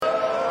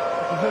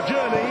The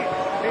journey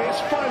is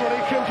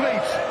finally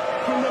complete.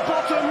 From the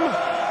bottom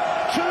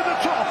to the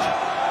top,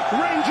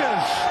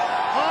 Rangers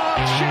are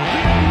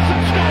champions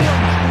of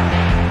Scotland.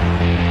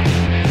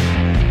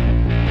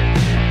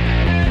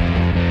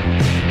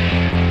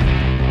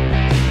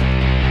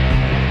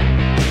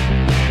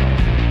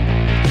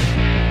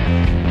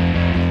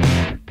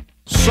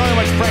 So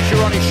much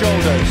pressure on his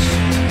shoulders.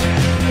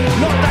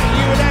 Not that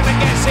you would ever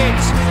guess it.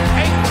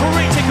 A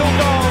critical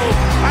goal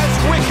as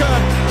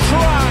Wycombe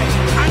try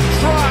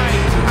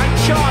and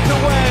chart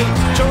away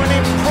to an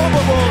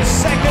improbable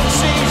second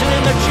season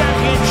in the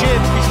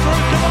Championship. He's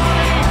through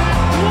Cavani.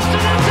 What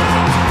an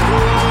attempt!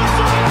 What a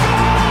goal!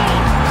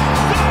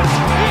 That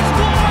is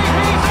why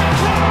he's a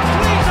club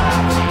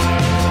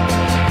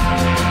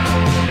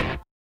leader.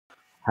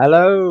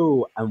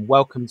 Hello and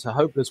welcome to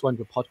Hopeless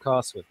Wonder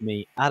Podcast with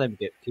me, Adam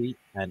Gipke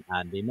and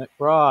Andy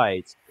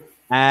McBride.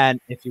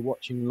 And if you're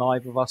watching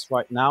live with us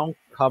right now,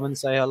 come and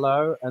say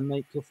hello and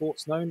make your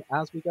thoughts known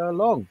as we go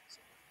along.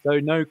 So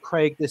no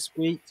Craig this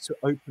week to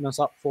open us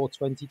up for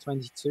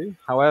 2022.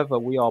 However,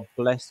 we are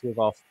blessed with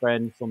our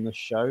friend from the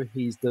show.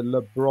 He's the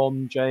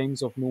LeBron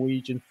James of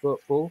Norwegian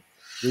football.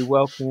 We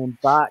welcome him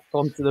back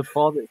onto the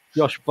pod. It's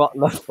Josh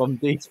Butler from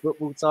These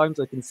Football Times.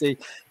 I can see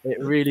it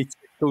really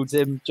tickled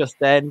him just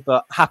then.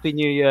 But Happy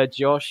New Year,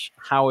 Josh.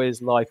 How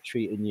is life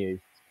treating you?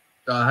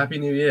 Happy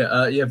New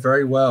Year. Yeah,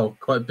 very well.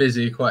 Quite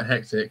busy, quite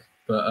hectic,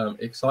 but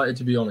excited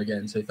to be on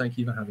again. So thank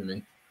you for having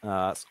me.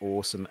 That's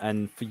awesome.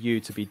 And for you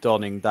to be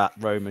donning that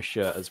Roma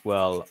shirt as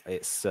well,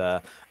 it's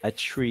a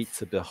treat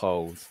to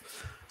behold.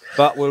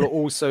 But we'll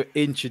also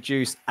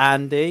introduce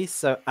Andy.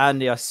 So,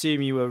 Andy, I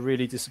assume you were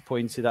really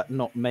disappointed at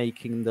not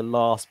making the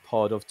last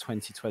pod of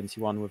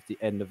 2021 with the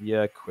end of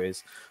year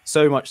quiz.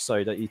 So much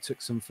so that you took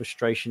some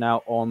frustration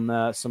out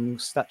on some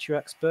statue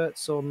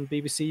experts on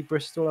BBC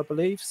Bristol, I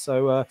believe.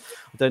 So, I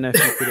don't know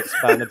if you could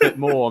expand a bit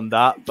more on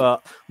that.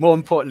 But more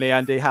importantly,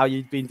 Andy, how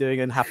you've been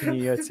doing, and Happy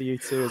New Year to you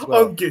too as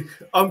well.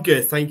 I'm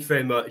good. Thank you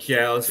very much.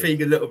 Yeah, I was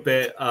feeling a little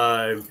bit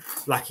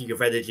lacking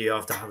of energy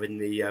after having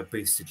the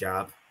booster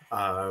jab.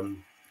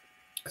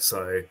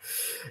 So,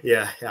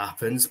 yeah, it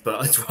happens,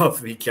 but I'd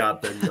rather be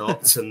jabbed than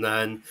not. And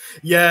then,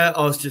 yeah,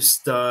 I was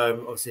just,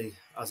 obviously,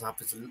 as I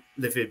happen to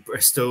live in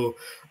Bristol,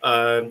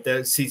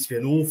 there seems to be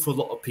an awful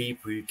lot of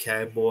people who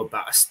care more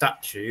about a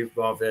statue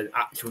rather than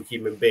actual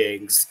human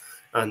beings.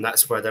 And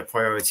that's where their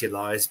priority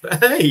lies.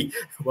 But hey,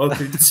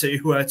 welcome to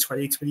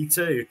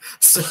 2022.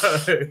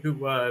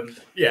 So,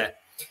 yeah,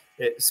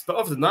 but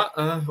other than that,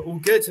 all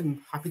good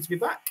and happy to be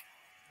back.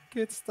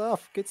 Good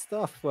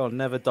stuff. Well,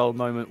 never dull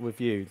moment with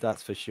you,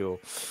 that's for sure.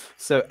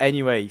 So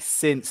anyway,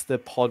 since the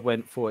pod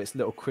went for its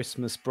little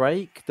Christmas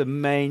break, the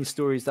main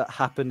stories that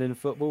happened in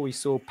football, we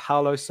saw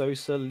Paulo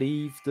Sousa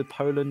leave the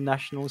Poland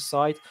national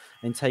side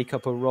and take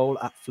up a role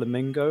at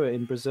Flamengo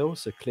in Brazil.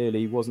 So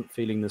clearly he wasn't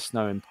feeling the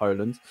snow in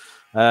Poland.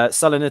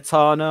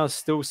 Salernitana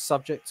still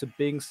subject to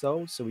being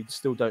sold, so we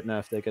still don't know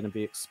if they're going to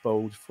be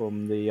expelled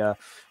from the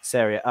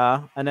Serie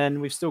A. And then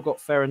we've still got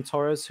Ferran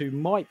Torres, who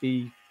might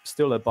be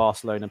still a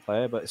Barcelona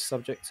player, but is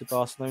subject to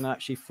Barcelona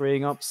actually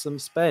freeing up some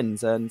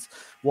spends. And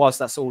whilst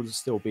that's all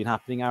still been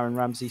happening, Aaron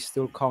Ramsey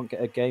still can't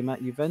get a game at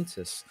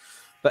Juventus.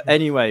 But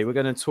anyway, we're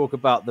going to talk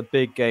about the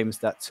big games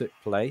that took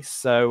place.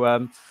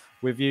 So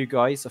with you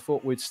guys, I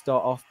thought we'd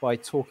start off by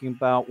talking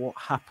about what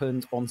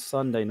happened on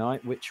Sunday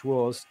night, which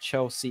was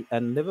Chelsea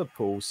and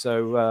Liverpool.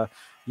 So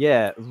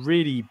yeah,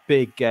 really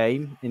big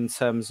game in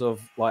terms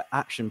of like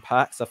action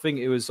packs. I think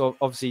it was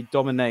obviously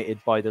dominated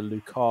by the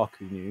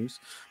Lukaku news.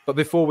 But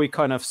before we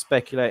kind of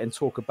speculate and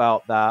talk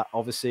about that,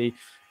 obviously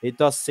it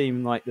does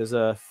seem like there's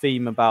a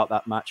theme about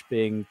that match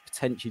being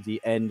potentially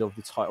the end of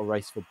the title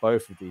race for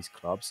both of these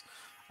clubs.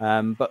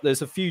 But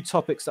there's a few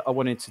topics that I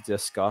wanted to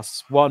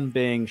discuss. One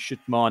being, should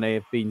Mane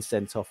have been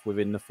sent off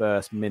within the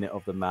first minute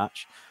of the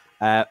match?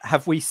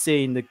 Have we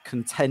seen the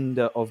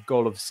contender of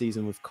goal of the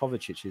season with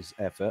Kovacic's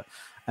effort?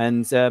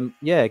 And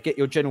yeah, get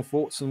your general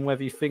thoughts on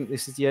whether you think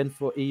this is the end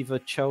for either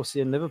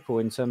Chelsea and Liverpool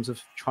in terms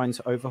of trying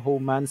to overhaul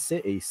Man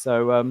City.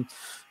 So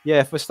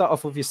yeah, if we start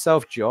off with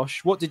yourself,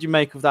 Josh, what did you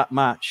make of that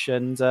match?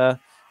 And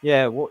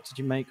yeah, what did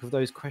you make of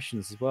those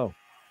questions as well?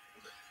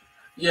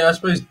 Yeah, I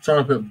suppose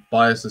trying to put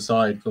bias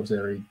aside, because obviously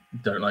I really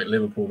don't like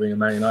Liverpool being a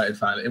Man United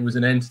fan. It was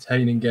an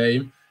entertaining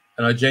game.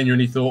 And I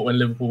genuinely thought when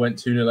Liverpool went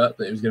 2-0 up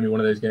that it was going to be one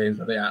of those games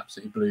where they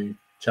absolutely blew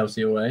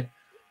Chelsea away.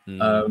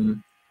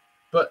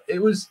 But it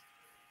was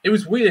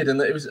weird, and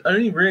it was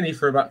only really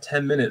for about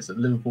 10 minutes that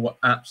Liverpool were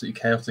absolutely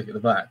chaotic at the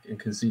back and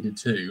conceded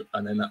 2,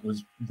 and then that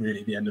was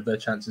really the end of their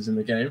chances in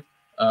the game.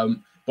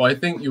 But I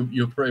think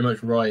you're pretty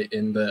much right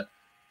in that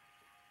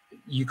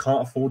you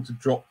can't afford to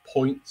drop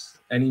points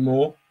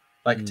anymore.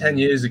 Like 10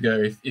 years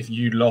ago, if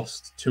you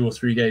lost 2 or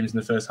 3 games in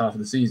the first half of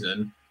the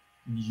season,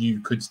 you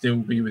could still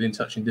be within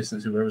touching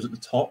distance of whoever's at the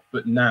top.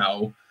 But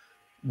now,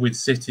 with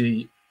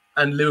City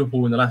and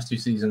Liverpool in the last 2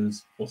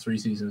 seasons or 3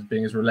 seasons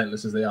being as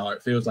relentless as they are,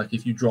 it feels like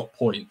if you drop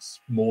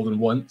points more than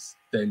once,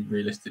 then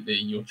realistically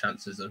your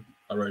chances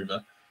are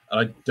over. And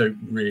I don't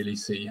really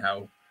see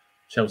how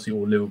Chelsea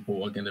or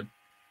Liverpool are going to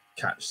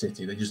catch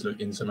City. They just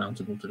look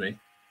insurmountable to me.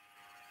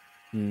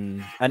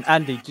 And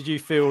Andy, did you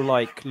feel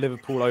like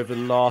Liverpool over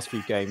the last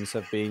few games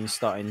have been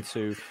starting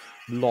to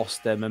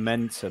lost their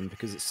momentum?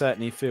 Because it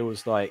certainly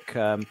feels like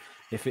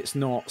if it's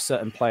not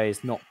certain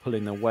players not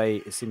pulling their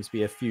weight, it seems to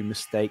be a few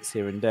mistakes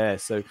here and there.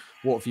 So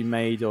what have you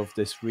made of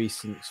this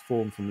recent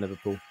form from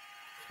Liverpool?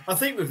 I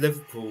think with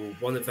Liverpool,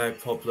 one of their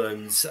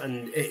problems,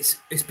 and it's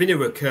been a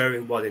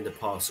recurring one in the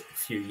past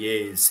few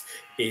years,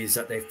 is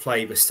that they've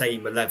played the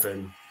same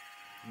 11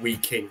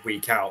 week in,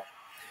 week out.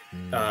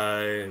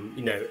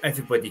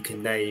 Everybody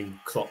can name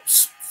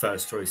Klopp's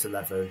first choice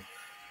 11.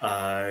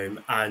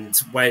 And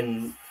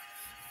when,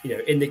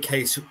 in the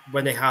case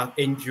when they have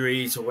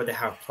injuries or when they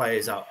have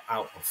players out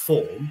of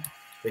form,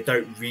 they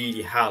don't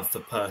really have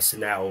the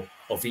personnel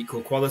of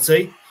equal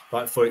quality.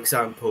 Like, for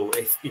example,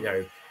 if,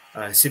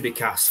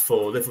 Tsimikas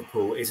for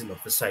Liverpool isn't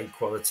of the same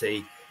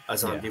quality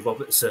as Andy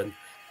Robertson.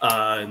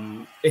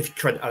 If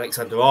Trent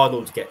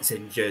Alexander-Arnold gets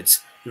injured,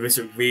 there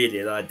isn't really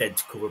an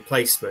identical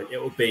replacement. It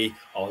will be,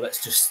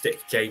 let's just stick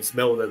James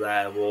Milner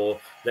there, or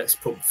let's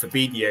put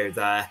Fabinho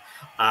there.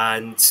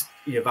 And,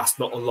 that's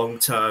not a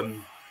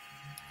long-term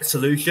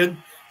solution.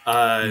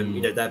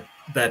 They're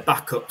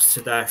backups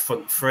to their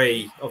front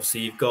three.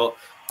 Obviously, you've got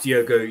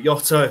Diogo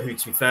Jota, who,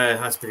 to be fair,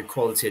 has been a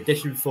quality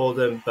addition for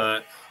them,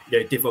 but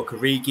Divock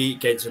Origi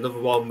against another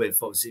one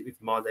with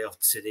Mane off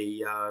to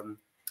the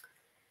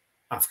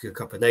Africa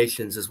Cup of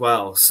Nations as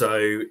well.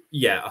 So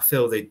I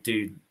feel they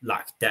do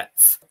lack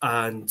depth,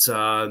 and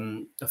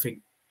I think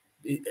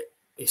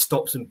it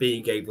stops them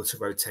being able to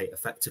rotate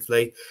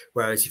effectively.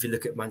 Whereas if you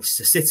look at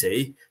Manchester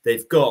City,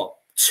 they've got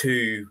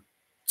 2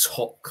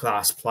 top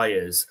class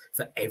players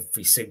for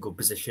every single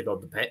position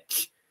on the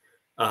pitch,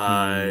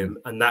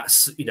 and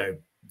that's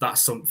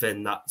that's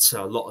something that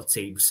a lot of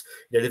teams,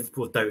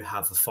 Liverpool don't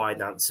have the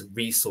finance and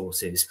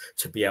resources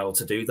to be able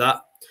to do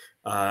that.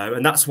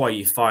 And that's why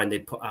you find they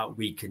put out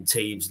weakened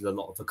teams in a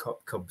lot of the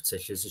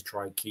competitions to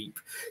try and keep,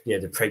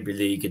 the Premier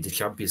League and the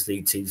Champions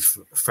League teams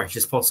fresh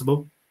as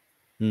possible.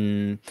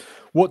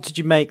 What did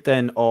you make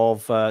then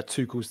of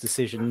Tuchel's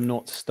decision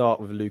not to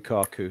start with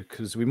Lukaku?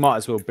 Because we might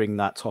as well bring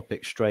that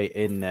topic straight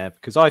in there,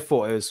 because I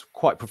thought it was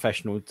quite a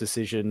professional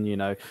decision,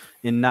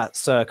 in that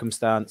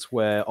circumstance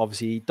where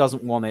obviously he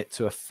doesn't want it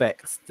to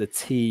affect the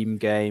team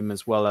game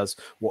as well as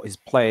what his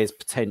players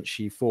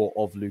potentially thought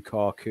of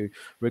Lukaku,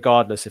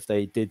 regardless if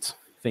they did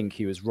think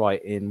he was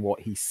right in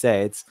what he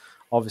said.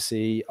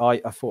 Obviously, I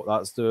thought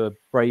that's the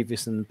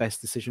bravest and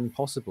best decision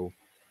possible.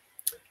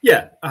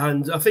 Yeah,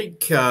 and I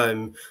think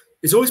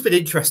it's always been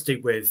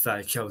interesting with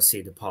Chelsea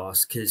in the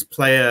past, because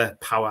player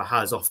power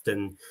has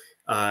often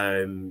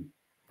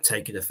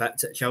taken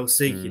effect at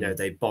Chelsea.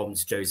 They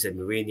bombed Jose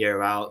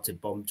Mourinho out, they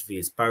bombed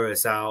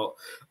Villas-Boas out,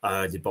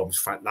 they bombed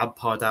Frank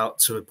Lampard out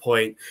to a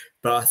point.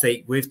 But I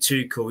think with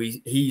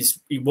Tuchel, he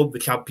won the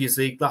Champions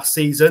League last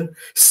season,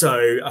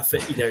 so I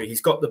think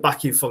he's got the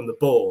backing from the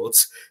board.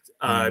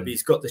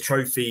 He's got the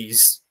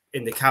trophies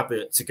in the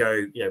cabinet to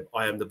go,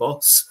 I am the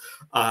boss.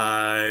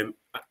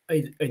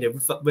 With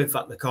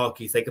that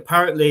Lukaku thing,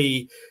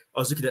 apparently I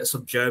was looking at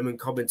some German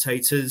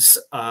commentators,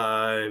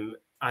 and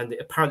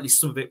apparently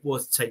some of it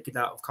was taken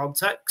out of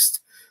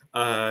context,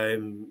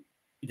 in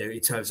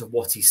terms of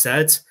what he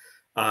said.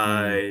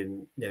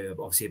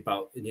 Obviously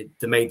about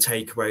the main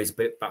takeaway is a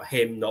bit about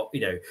him not,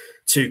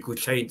 Tuchel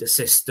changed the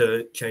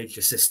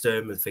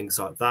system and things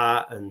like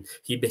that, and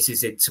he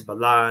misses into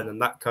Milan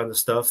and that kind of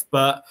stuff.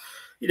 But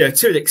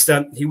to an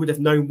extent, he would have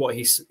known what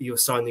he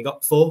was signing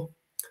up for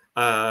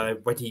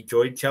when he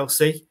joined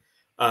Chelsea.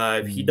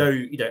 He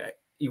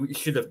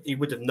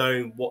would have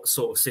known what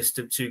sort of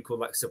system Tuchel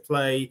likes to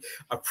play.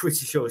 I'm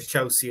pretty sure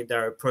Chelsea and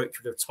their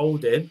approach would have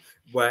told him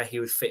where he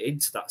would fit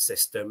into that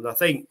system. And I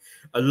think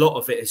a lot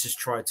of it is just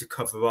trying to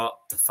cover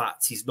up the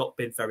fact he's not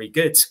been very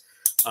good.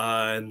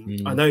 I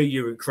know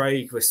you and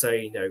Craig were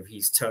saying,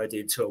 he's turned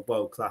into a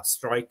world-class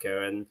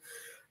striker, and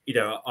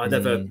I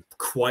never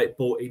quite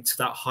bought into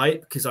that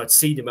hype, because I'd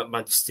seen him at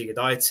Manchester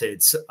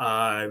United,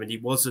 and he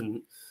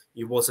wasn't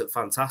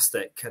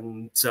fantastic.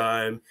 And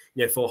for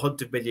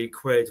 100 million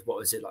quid,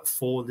 what is it, like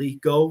 4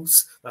 league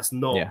goals? That's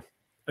not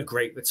a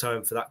great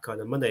return for that kind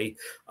of money.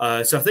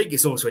 So I think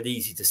it's also an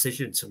easy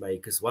decision to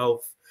make as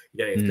well.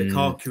 If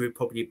Lukaku had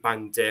probably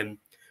banged in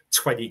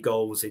 20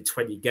 goals in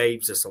 20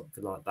 games or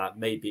something like that,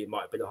 maybe it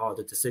might have been a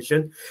harder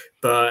decision.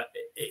 But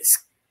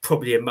it's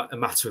probably a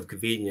matter of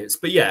convenience.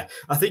 But yeah,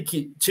 I think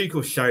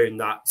Tuchel's shown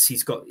that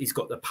he's got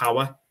the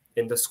power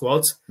in the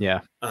squad.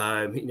 Yeah,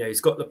 he's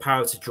got the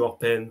power to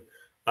drop in.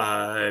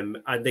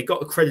 And they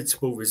got a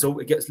creditable result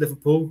against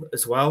Liverpool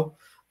as well.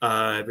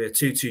 A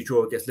 2-2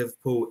 draw against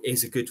Liverpool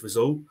is a good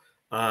result.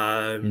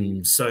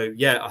 So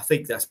yeah, I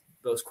think that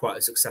was quite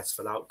a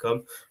successful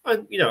outcome.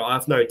 And I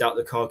have no doubt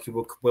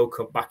Lukaku will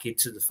come back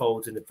into the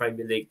fold in the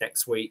Premier League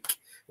next week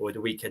or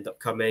the weekend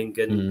upcoming,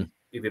 and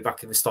he'll be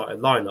back in the starting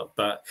lineup.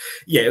 But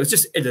yeah, it was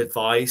just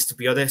ill-advised, to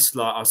be honest.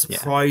 Like, I was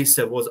surprised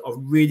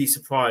I'm really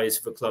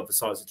surprised for a club the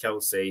size of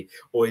Chelsea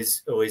or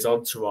his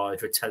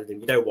entourage were telling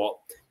him,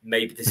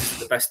 maybe this isn't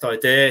the best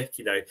idea.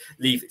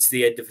 Leave it to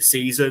the end of the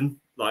season.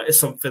 like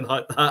something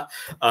like that.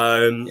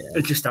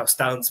 It just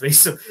astounds me.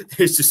 So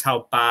it's just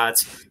how bad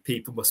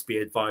people must be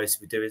advised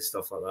to be doing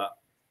stuff like that.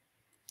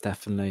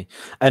 Definitely.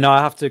 And I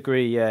have to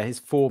agree, yeah, his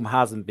form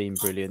hasn't been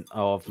brilliant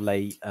of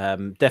late.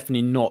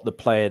 Definitely not the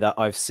player that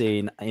I've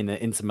seen in an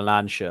Inter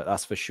Milan shirt,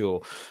 that's for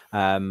sure.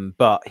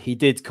 But he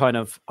did kind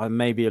of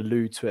maybe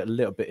allude to it a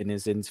little bit in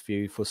his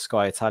interview for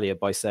Sky Italia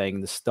by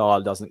saying the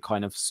style doesn't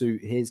kind of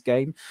suit his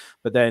game.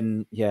 But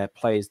then, yeah,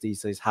 players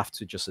these days have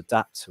to just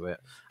adapt to it.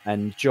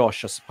 And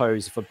Josh, I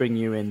suppose if I bring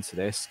you into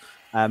this,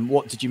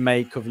 what did you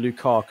make of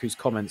Lukaku's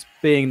comments,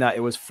 being that it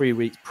was 3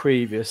 weeks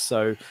previous?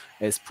 So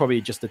it's probably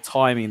just the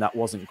timing that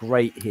wasn't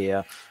great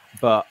here.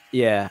 But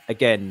yeah,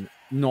 again,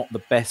 not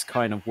the best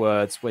kind of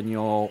words when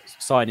you're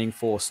signing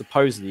for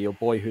supposedly your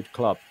boyhood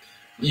club.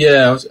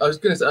 Yeah, I was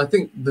going to say, I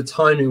think the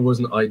timing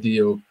wasn't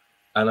ideal.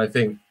 And I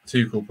think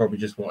Tuchel probably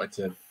just wanted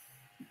to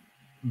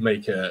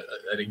make an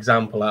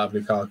example out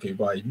of Lukaku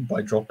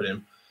by dropping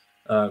him.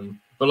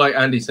 But like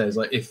Andy says,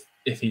 like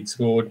if he'd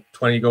scored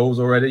 20 goals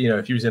already,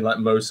 if he was in like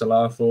Mo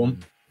Salah form,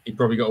 he'd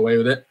probably got away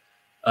with it.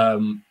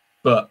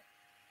 But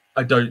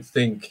I don't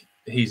think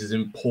he's as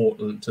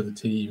important to the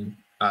team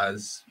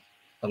as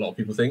a lot of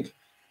people think.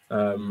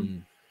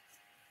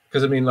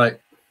 Because I mean,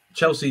 like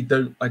Chelsea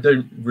I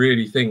don't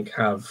really think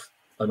have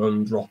an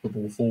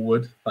undroppable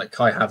forward. Like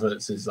Kai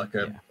Havertz is like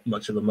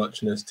much of a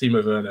muchness.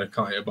 Timo Werner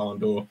can't hit a barn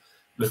door.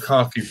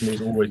 Lukaku for me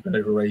has always been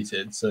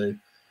overrated. So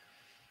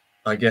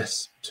I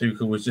guess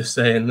Tuchel was just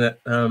saying that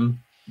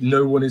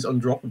no one is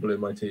undroppable in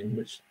my team,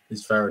 which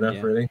is fair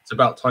enough, really. It's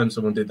about time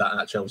someone did that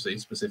at Chelsea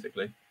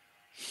specifically.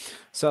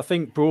 So I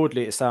think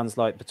broadly it sounds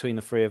like between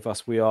the three of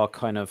us, we are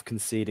kind of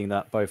conceding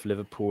that both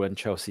Liverpool and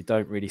Chelsea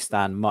don't really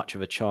stand much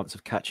of a chance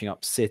of catching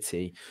up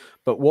City.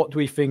 But what do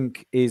we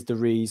think is the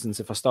reasons,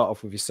 if I start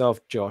off with yourself,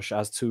 Josh,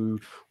 as to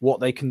what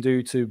they can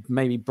do to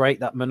maybe break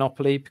that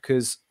monopoly?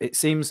 Because it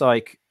seems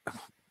like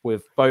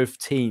with both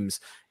teams,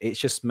 it's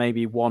just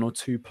maybe one or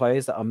two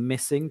players that are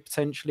missing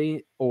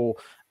potentially, or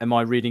am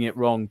I reading it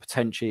wrong?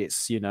 Potentially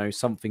it's,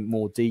 something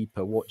more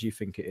deeper. What do you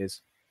think it is?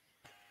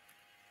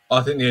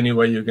 I think the only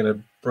way you're going to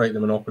break the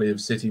monopoly of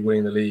City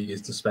winning the league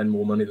is to spend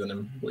more money than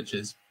them, which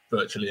is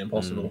virtually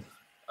impossible.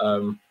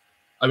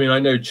 I mean, I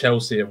know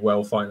Chelsea are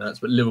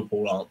well-financed, but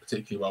Liverpool aren't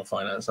particularly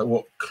well-financed. Like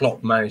what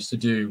Klopp managed to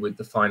do with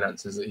the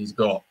finances that he's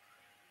got.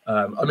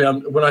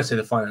 When I say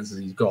the finances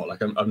he's got, like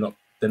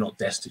they're not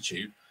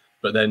destitute,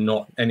 but they're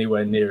not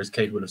anywhere near as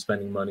capable of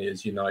spending money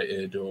as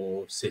United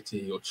or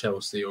City or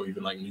Chelsea or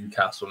even like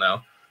Newcastle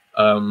now.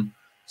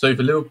 So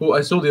for Liverpool,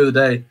 I saw the other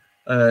day,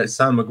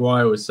 Sam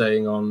Maguire was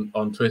saying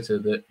on Twitter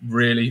that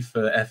really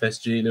for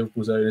FSG,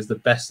 Liverpool's own is the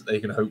best that they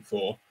can hope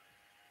for.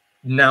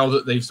 Now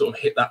that they've sort of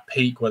hit that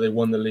peak where they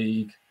won the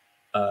league,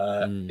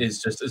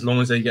 is just as long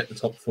as they get the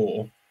top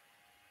four,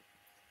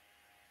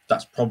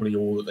 that's probably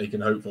all that they can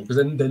hope for, because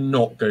then they're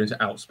not going to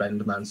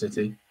outspend Man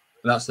City.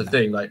 And that's the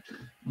thing. Like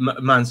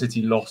Man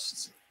City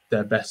lost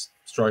their best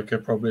striker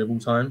probably of all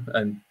time,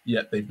 and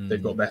yet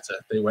they've got better.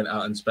 They went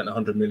out and spent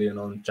 100 million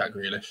on Jack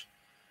Grealish.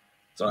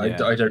 So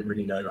I don't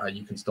really know how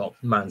you can stop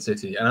Man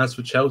City. And as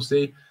for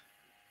Chelsea,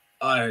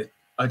 I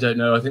don't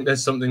know. I think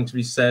there's something to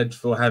be said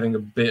for having a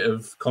bit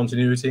of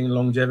continuity and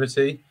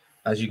longevity.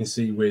 As you can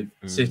see with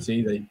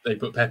City, they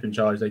put Pep in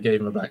charge. They gave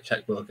him a blank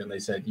checkbook and they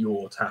said,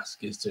 your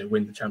task is to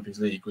win the Champions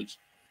League, which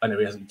I know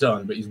he hasn't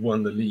done, but he's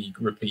won the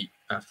league repeat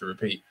after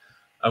repeat.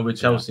 And with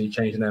Chelsea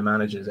changing their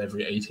managers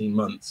every 18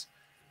 months,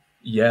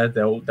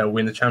 they'll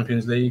win the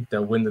Champions League.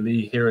 They'll win the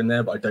league here and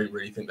there, but I don't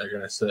really think they're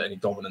going to assert any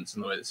dominance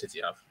in the way that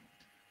City have.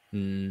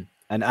 And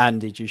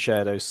Andy, did you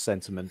share those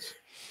sentiments?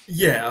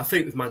 Yeah, I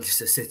think with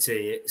Manchester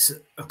City, it's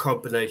a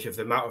combination of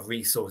the amount of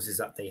resources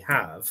that they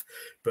have,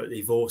 but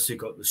they've also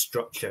got the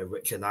structure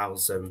which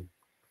allows them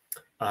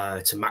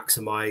to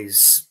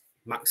maximise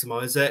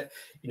it.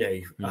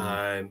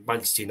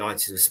 Manchester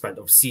United has spent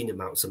obscene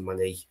amounts of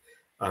money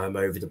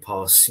over the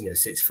past,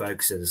 since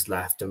Ferguson has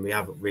left, and we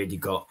haven't really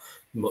got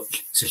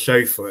much to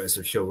show for it, as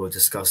I'm sure we'll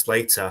discuss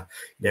later.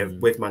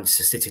 With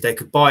Manchester City, they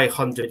could buy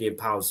 £100 million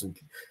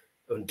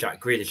on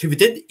Jack Grealish, who we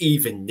didn't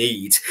even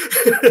need.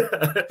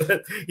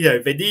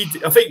 They need.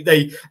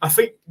 I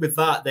think with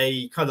that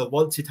they kind of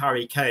wanted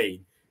Harry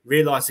Kane,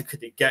 realised they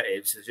couldn't get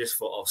him, so they just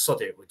thought, "Oh,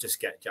 sod it, we'll just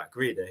get Jack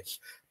Grealish."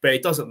 But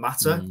it doesn't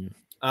matter.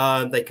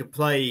 They could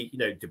play,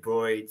 De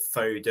Bruyne,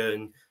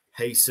 Foden,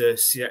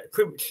 Jesus,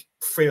 pretty much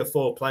 3 or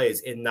 4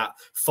 players in that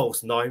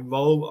false 9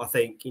 role. I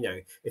think,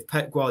 if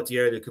Pep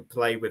Guardiola could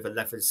play with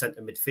 11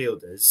 centre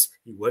midfielders,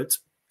 he would.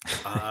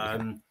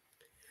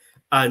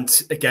 And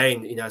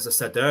again, as I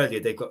said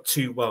earlier, they've got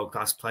 2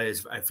 world-class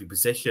players for every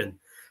position.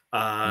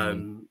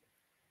 And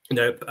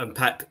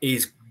Pep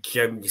is,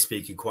 generally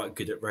speaking, quite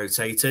good at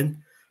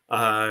rotating.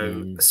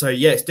 So,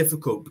 it's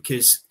difficult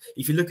because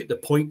if you look at the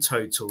point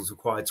totals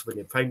required to win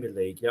the Premier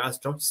League, as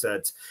Josh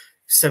said,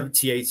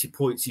 70, 80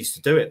 points used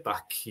to do it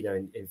back,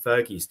 in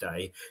Fergie's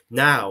day.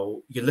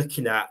 Now you're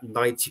looking at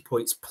 90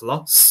 points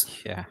plus.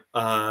 Yeah.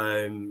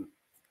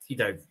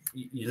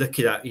 You're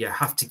looking at, you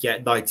have to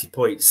get 90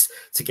 points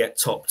to get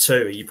top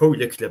 2. You're probably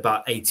looking at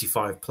about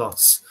 85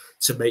 plus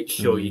to make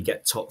sure you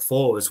get top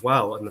 4 as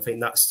well. And I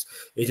think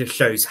it just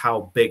shows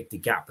how big the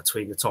gap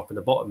between the top and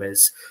the bottom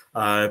is.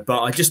 But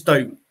I just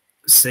don't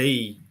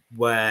see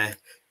where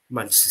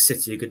Manchester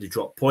City are going to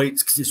drop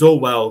points, because it's all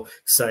well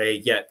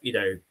saying, yeah,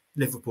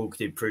 Liverpool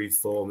could improve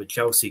form and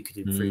Chelsea could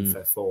improve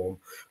their form,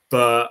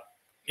 but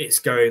it's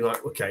going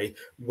like, okay,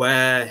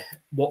 what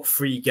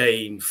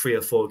 3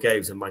 or 4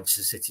 games are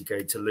Manchester City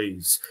going to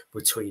lose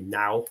between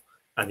now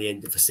and the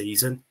end of the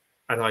season?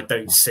 And I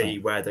don't see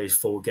where those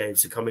 4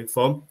 games are coming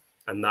from.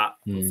 And that,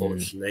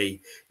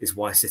 unfortunately, is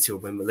why City will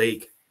win the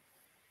league.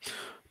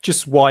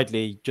 Just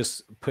widely,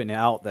 just putting it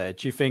out there,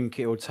 do you think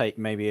it will take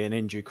maybe an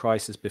injury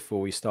crisis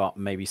before we start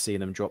maybe seeing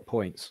them drop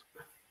points?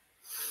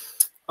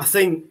 I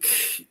think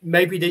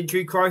maybe the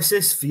injury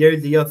crisis. The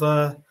only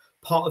other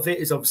part of it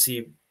is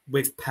obviously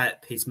with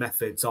Pep, his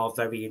methods are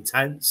very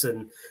intense,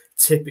 and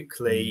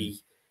typically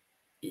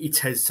he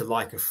tends to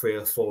like a 3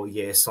 or 4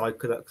 year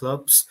cycle at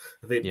clubs.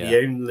 I think the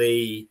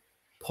only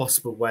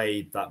possible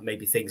way that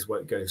maybe things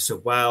won't go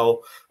so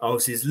well,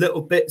 obviously, there's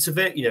little bits of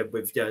it,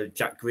 with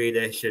Jack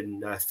Grealish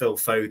and Phil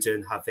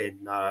Foden having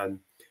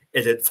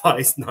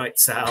ill-advised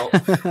nights out.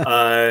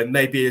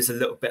 Maybe there's a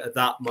little bit of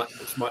that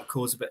which might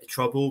cause a bit of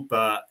trouble,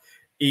 but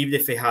even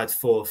if they had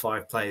 4 or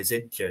 5 players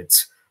injured,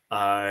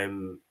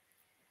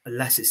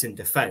 unless it's in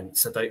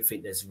defence, I don't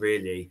think there's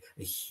really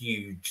a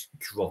huge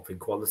drop in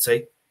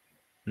quality.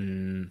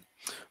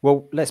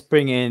 Well, let's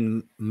bring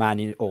in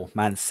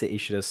Man City,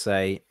 should I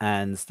say,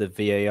 and the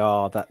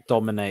VAR that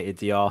dominated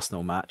the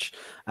Arsenal match.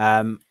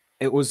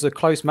 It was a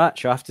close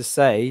match, I have to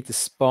say,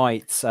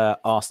 despite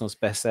Arsenal's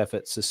best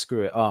efforts to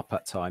screw it up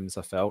at times,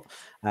 I felt.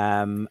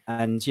 To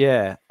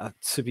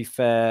be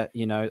fair,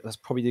 that's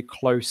probably the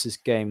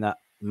closest game that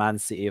Man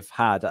City have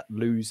had at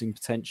losing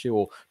potential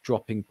or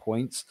dropping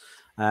points.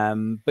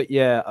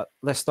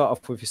 Let's start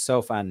off with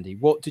yourself, Andy.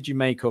 What did you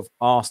make of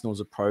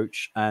Arsenal's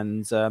approach,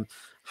 and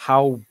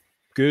how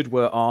good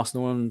were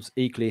Arsenal, and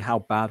equally how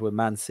bad were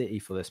Man City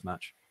for this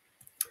match?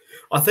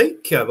 I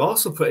think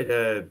Arsenal put in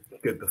a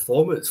good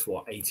performance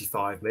for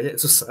 85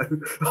 minutes or so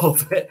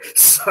of it,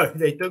 so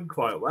they've done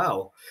quite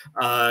well.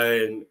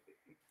 They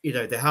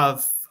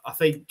have, I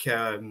think,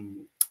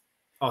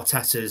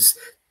 Arteta's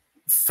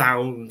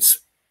found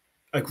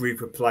a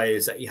group of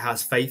players that he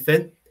has faith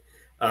in.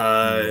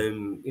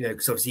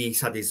 Because obviously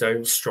he's had his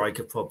own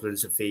striker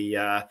problems with the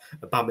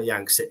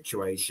Aubameyang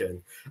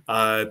situation.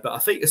 But I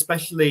think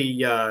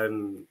especially,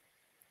 in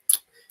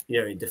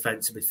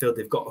defensive midfield,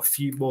 they've got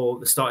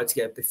they're starting to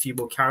get a few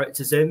more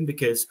characters in,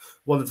 because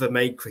one of the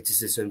main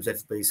criticisms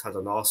everybody's had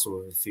on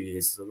Arsenal in a few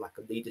years is the lack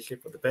of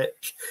leadership on the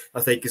pitch. I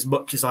think as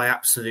much as I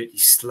absolutely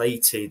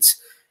slated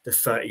the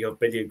 30-odd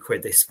billion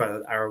quid they spent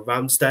on Aaron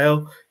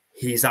Ramsdale,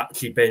 he's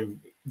actually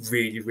been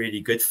really, really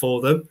good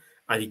for them,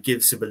 and he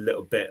gives them a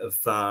little bit of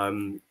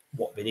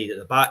what they need at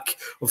the back.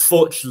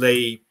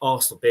 Unfortunately,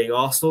 Arsenal being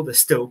Arsenal, they're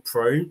still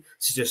prone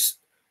to just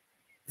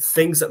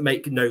things that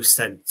make no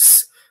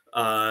sense.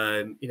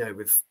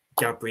 With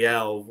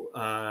Gabriel,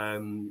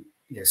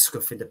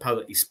 scuffing the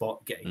penalty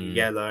spot, getting a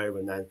yellow,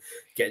 and then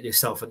getting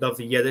yourself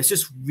another yellow. It's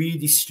just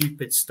really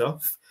stupid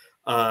stuff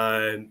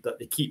that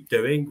they keep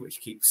doing,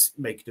 which keeps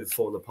making them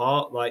fall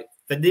apart. Like,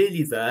 they're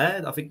nearly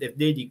there. I think they've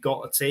nearly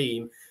got a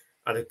team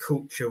and a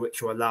culture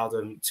which will allow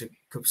them to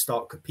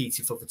start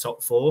competing for the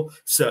top 4,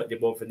 certainly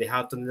more than they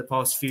have done in the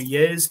past few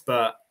years.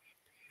 But,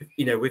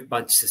 with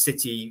Manchester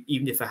City,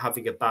 even if they're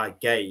having a bad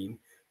game,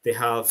 they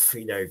have,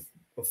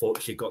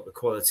 unfortunately got the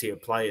quality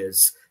of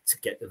players to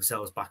get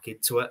themselves back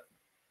into it.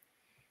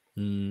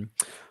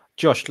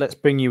 Josh, let's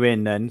bring you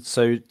in then.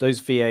 So those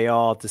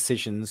VAR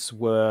decisions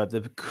were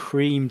the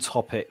cream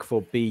topic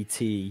for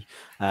BT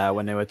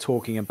when they were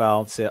talking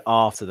about it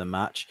after the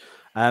match.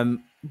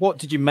 What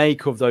did you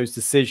make of those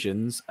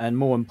decisions? And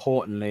more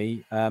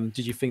importantly,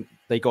 did you think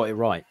they got it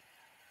right?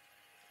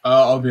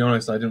 I'll be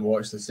honest, I didn't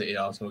watch the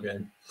City-Arsenal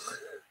game.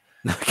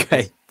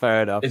 Okay,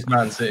 fair enough. It's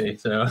Man City,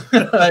 so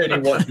I only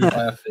watch it if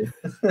I have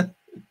to.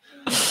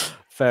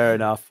 Fair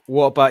enough.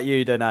 What about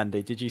you then,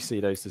 Andy? Did you see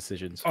those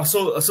decisions? I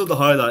saw the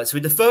highlights. I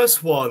mean, the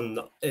first one,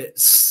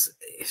 it's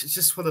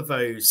just one of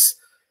those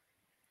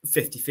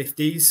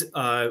 50-50s.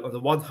 On the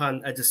one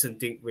hand, Ederson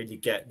didn't really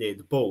get near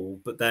the ball,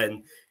 but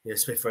then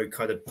Smith Rowe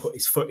kind of put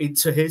his foot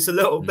into his a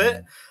little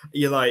bit.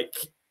 You're like,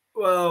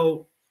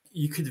 well,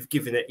 you could have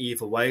given it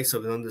either way, so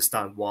I can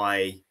understand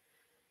why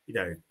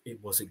it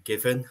wasn't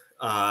given.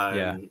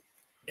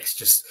 It's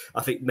just,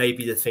 I think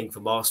maybe the thing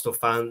from the Arsenal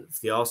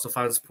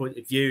fans' point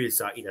of view is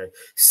that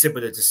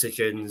similar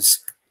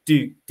decisions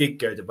did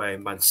go the way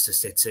of Manchester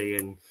City,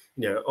 and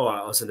all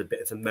right, I was in a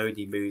bit of a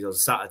moany mood on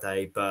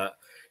Saturday, but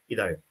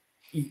I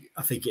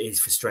think it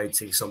is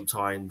frustrating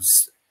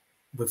sometimes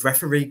with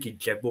refereeing in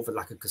general, the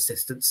lack of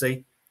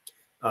consistency.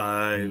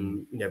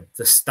 The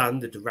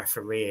standard of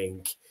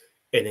refereeing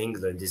in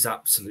England is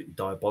absolutely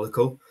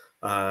diabolical.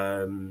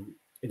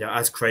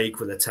 As Craig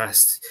will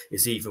attest,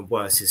 is even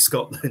worse in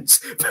Scotland.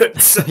 But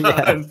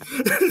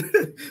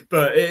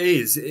but it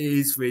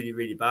is really,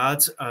 really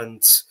bad.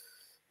 And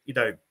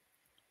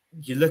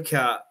you look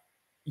at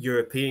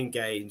European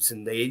games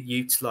and they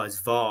utilise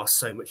VAR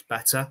so much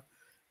better.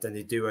 than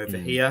they do over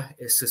here.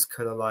 It's just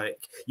kind of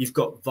like you've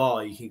got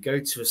VAR, you can go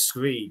to a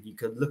screen, you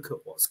can look at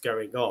what's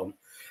going on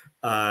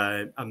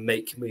and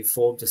make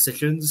informed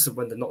decisions. And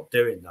when they're not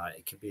doing that,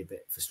 it can be a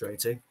bit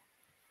frustrating.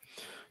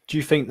 Do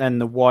you think then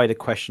the wider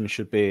question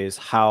should be is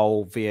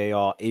how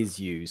VAR is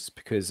used?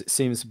 Because it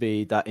seems to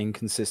be that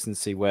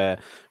inconsistency where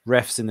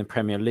refs in the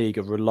Premier League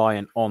are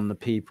reliant on the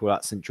people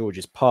at St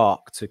George's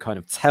Park to kind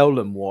of tell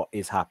them what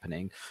is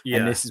happening. Yeah.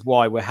 And this is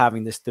why we're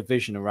having this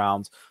division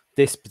around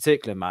this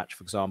particular match,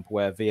 for example,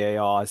 where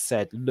VAR has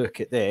said, look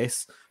at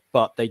this,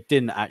 but they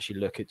didn't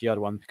actually look at the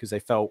other one because they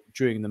felt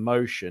during the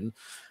motion.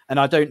 And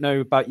I don't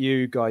know about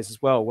you guys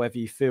as well, whether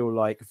you feel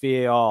like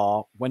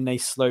VAR, when they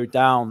slow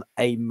down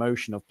a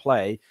motion of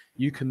play,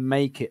 you can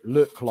make it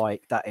look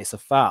like that it's a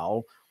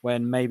foul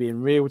when maybe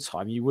in real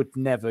time you would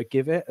never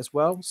give it as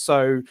well.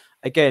 So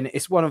again,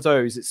 it's one of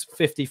those, it's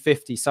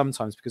 50-50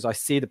 sometimes because I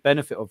see the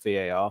benefit of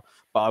VAR,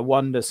 but I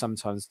wonder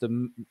sometimes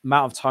the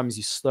amount of times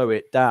you slow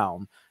it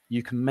down,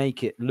 you can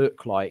make it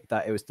look like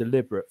that it was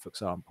deliberate, for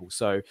example.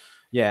 So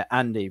yeah,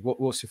 Andy,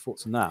 what's your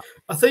thoughts on that?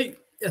 I think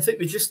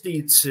we just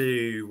need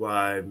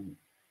to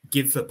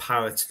give the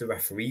power to the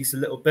referees a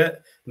little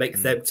bit, make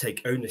them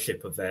take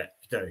ownership of it.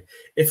 You know,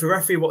 if a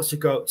referee wants to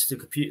go up to the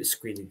computer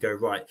screen and go,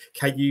 right,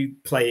 can you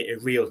play it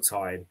in real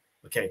time?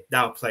 Okay,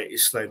 now play it in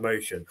slow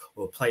motion,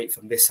 or play it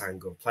from this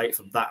angle, play it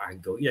from that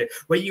angle. You know,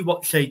 when you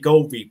watch a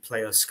goal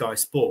replay on Sky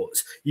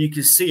Sports, you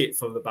can see it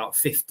from about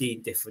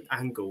 15 different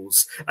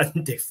angles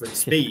and different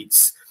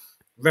speeds.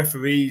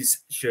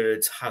 Referees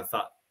should have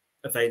that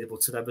available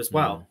to them as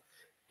well.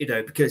 You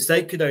know, because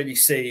they can only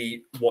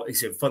see what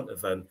is in front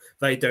of them.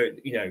 They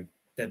don't, you know,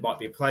 there might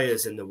be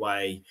players in the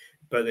way,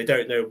 but they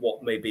don't know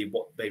what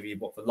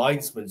the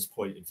linesman's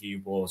point of view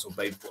was, or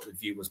maybe what the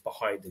view was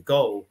behind the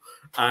goal.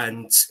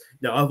 And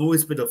you know, I've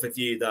always been of the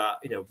view that,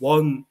 you know,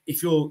 one, you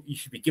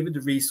should be given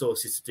the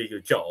resources to do your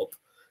job,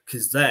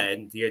 because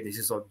then the onus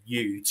is on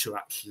you to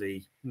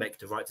actually make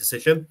the right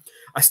decision.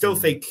 I still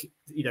think,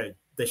 you know,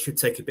 they should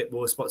take a bit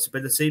more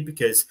responsibility,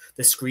 because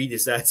the screen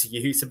is there to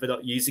use and they're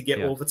not using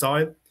it all the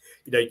time.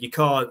 You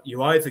know,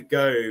 you either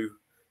go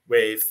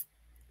with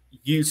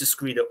use the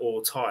screen at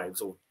all times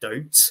or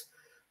don't.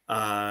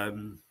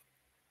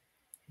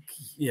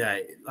 Yeah,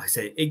 like I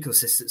say,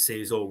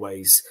 inconsistency is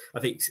always,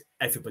 I think,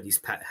 everybody's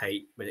pet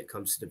hate when it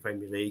comes to the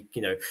Premier League.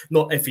 You know,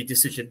 not every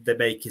decision they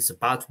make is a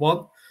bad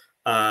one.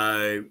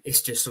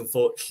 It's just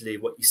unfortunately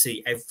what you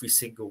see every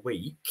single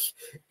week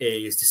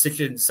is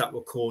decisions that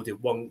were called in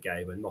one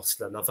game and not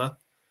in another.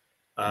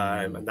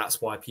 And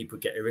that's why people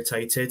get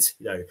irritated.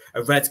 You know,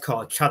 a red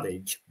card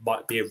challenge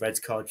might be a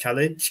red card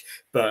challenge,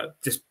 but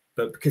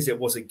because it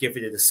wasn't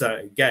given in a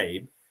certain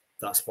game,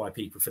 that's why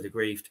people feel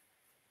aggrieved.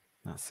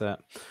 That's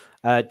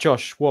it.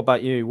 Josh, what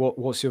about you?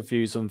 What's your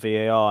views on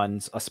VAR?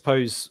 And I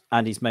suppose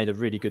Andy's made a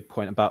really good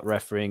point about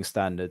refereeing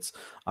standards.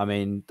 I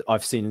mean,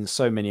 I've seen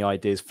so many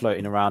ideas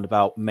floating around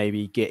about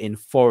maybe getting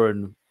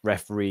foreign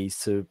referees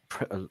to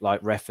like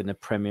ref in the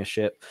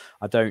Premiership.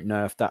 I don't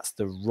know if that's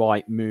the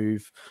right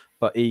move,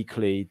 but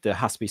equally there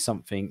has to be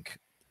something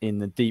in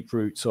the deep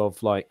roots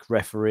of like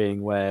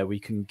refereeing where we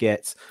can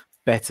get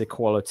better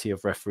quality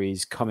of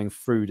referees coming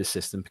through the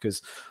system,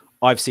 because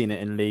I've seen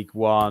it in League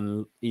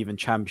One, even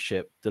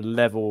Championship. The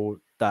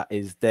level that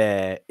is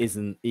there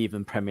isn't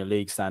even Premier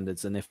League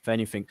standards. And if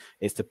anything,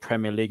 it's the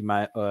Premier League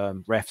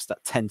refs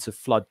that tend to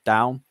flood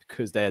down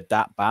because they're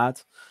that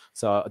bad.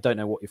 So I don't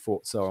know what your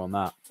thoughts are on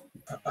that.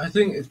 I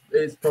think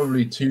it's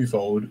probably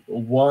twofold.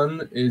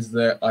 One is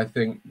that I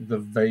think the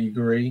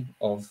vagary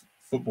of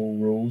football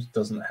rules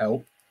doesn't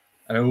help.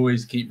 And I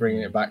always keep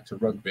bringing it back to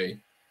rugby,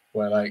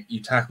 where like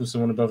you tackle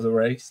someone above the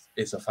waist,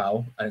 it's a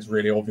foul, and it's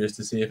really obvious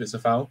to see if it's a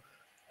foul.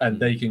 And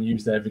they can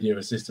use their video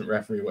assistant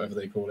referee, whatever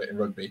they call it in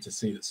rugby, to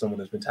see that someone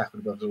has been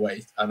tackled above the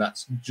waist, and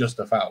that's just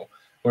a foul.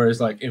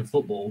 Whereas like in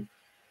football,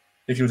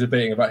 if you're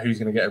debating about who's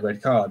going to get a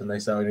red card and they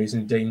say, oh, he's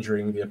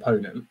endangering the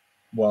opponent,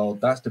 well,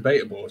 that's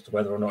debatable as to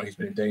whether or not he's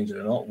been endangered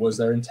or not. Was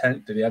there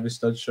intent? Did he have his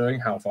studs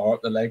showing? How far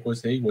up the leg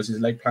was he? Was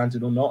his leg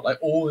planted or not? Like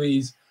all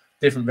these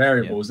different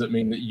variables that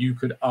mean that you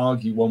could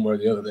argue one way or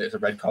the other that it's a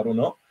red card or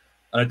not.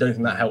 And I don't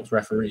think that helps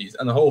referees.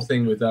 And the whole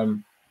thing with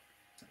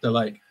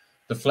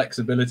the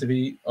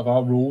flexibility of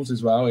our rules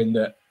as well, in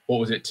that, what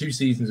was it, 2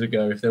 seasons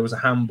ago, if there was a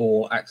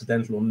handball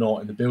accidental or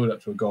not in the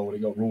build-up to a goal,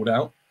 it got ruled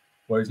out.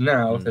 Whereas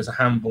now, if there's a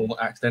handball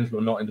accidental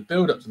or not in the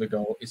build-up to the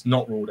goal, it's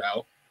not ruled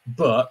out.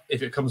 But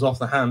if it comes off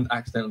the hand,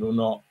 accidental or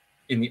not,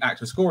 in the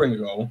act of scoring a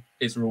goal,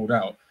 it's ruled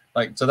out.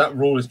 Like, so that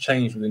rule has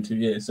changed within 2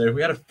 years. So if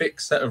we had a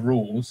fixed set of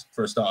rules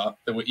for a start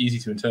that were easy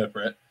to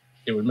interpret,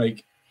 it would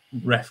make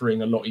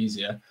refereeing a lot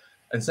easier.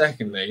 And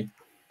secondly,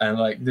 and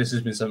like this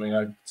has been something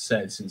I've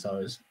said since I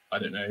was, I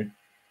don't know,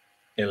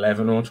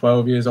 11 or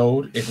 12 years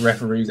old, if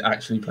referees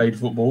actually played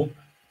football,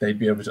 they'd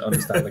be able to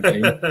understand the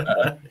game.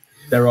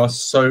 There are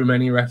so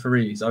many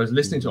referees. I was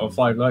listening to it on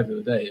 5 Live the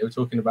other day. They were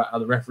talking about how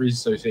the Referees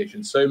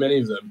Association, so many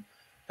of them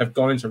have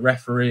gone into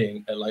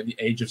refereeing at like the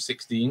age of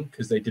 16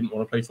 because they didn't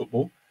want to play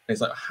football. And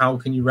it's like, how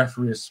can you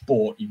referee a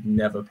sport you've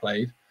never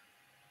played?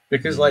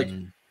 Because like,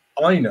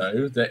 I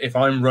know that if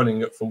I'm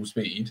running at full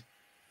speed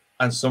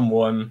and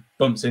someone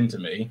bumps into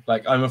me,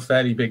 like I'm a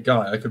fairly big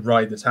guy, I could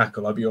ride the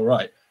tackle, I'd be all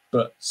right.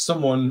 But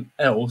someone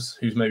else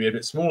who's maybe a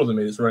bit smaller than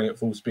me that's running at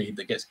full speed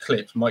that gets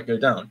clipped might go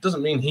down.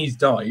 Doesn't mean he's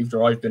dived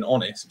or I've been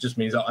honest. It just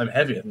means that I'm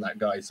heavier than that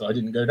guy, so I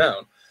didn't go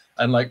down.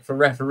 And like for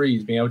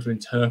referees, being able to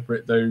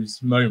interpret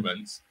those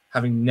moments,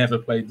 having never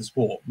played the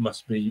sport,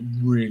 must be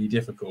really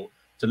difficult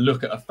to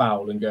look at a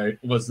foul and go,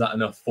 was that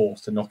enough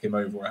force to knock him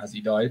over, or has he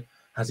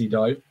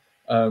dived?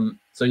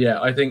 So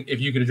yeah, I think if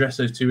you could address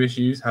those two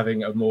issues,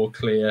 having a more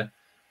clear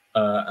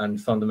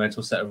and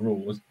fundamental set of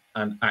rules,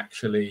 and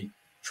actually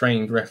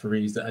trained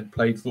referees that had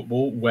played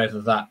football,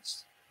 whether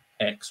that's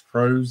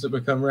ex-pros that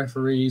become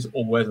referees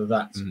or whether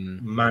that's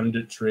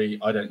mandatory,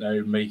 I don't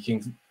know,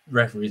 making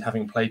referees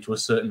having played to a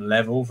certain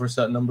level for a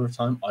certain number of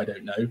time, I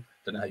don't know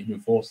how you can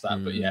enforce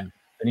that. But yeah,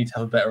 they need to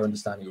have a better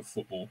understanding of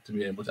football to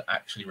be able to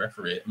actually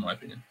referee it, in my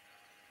opinion.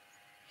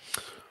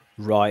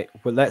 Right,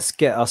 well, let's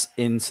get us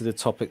into the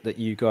topic that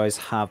you guys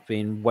have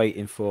been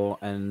waiting for,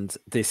 and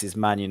this is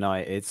Man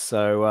United.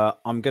 So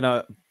I'm going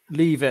to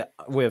leave it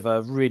with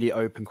a really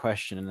open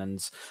question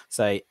and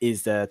say,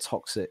 is there a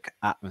toxic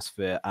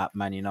atmosphere at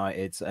Man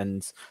United?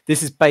 And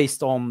this is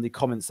based on the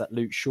comments that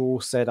Luke Shaw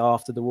said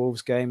after the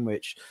Wolves game,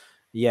 which,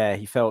 yeah,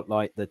 he felt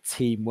like the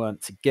team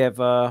weren't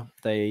together.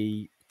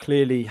 They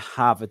clearly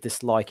have a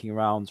disliking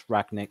around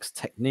Rangnick's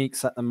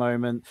techniques at the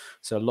moment.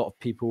 So a lot of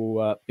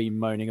people been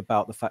moaning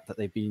about the fact that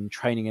they've been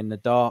training in the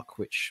dark,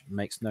 which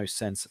makes no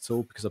sense at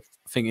all, because I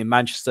think in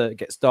Manchester it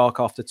gets dark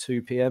after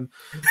 2 p.m.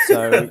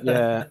 So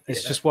yeah,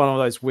 it's just one of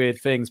those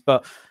weird things.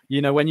 But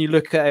you know, when you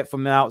look at it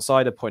from an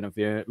outsider point of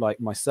view,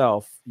 like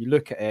myself, you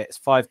look at it, it's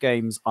 5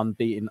 games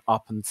unbeaten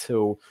up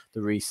until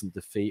the recent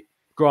defeat.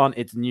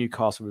 Granted, the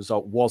Newcastle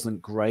result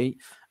wasn't great,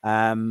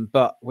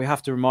 but we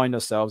have to remind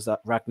ourselves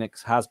that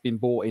Rangnick has been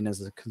brought in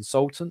as a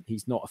consultant.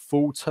 He's not a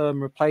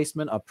full-term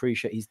replacement. I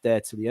appreciate he's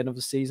there till the end of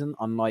the season,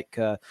 unlike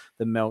the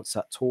Melts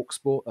at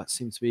TalkSport that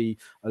seem to be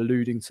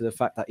alluding to the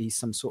fact that he's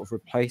some sort of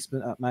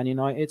replacement at Man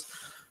United.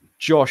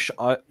 Josh,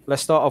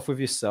 let's start off with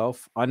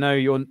yourself. I know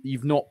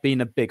you've not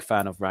been a big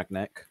fan of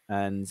Rangnick,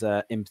 and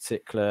in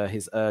particular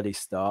his early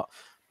start,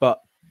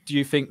 but do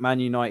you think Man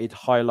United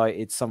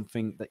highlighted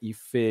something that you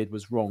feared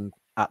was wrong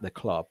at the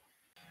club?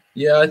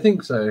 Yeah, I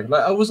think so.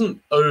 Like, I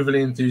wasn't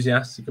overly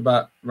enthusiastic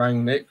about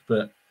Rangnick,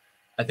 but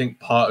I think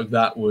part of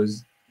that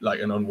was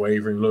like an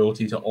unwavering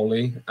loyalty to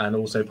Ollie, and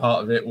also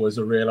part of it was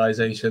a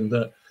realization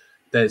that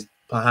there's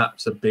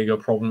perhaps a bigger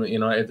problem at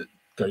United that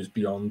goes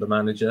beyond the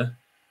manager.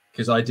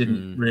 Because I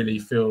didn't really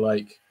feel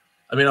like,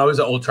 I mean, I was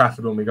at Old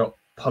Trafford when we got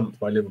pumped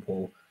by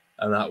Liverpool,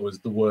 and that was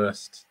the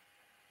worst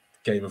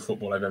game of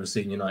football I've ever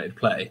seen United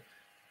play.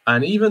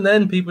 And even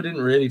then, people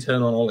didn't really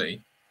turn on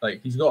Ollie.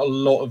 Like, he's got a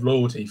lot of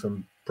loyalty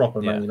from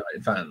proper Man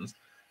United fans.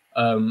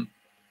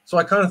 So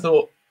I kind of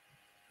thought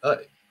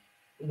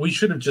we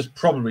should have just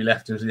probably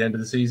left him to the end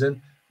of the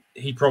season.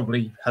 He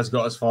probably has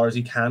got as far as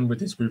he can with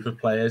this group of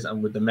players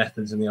and with the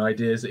methods and the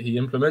ideas that he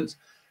implements.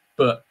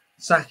 But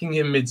sacking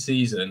him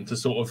mid-season to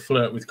sort of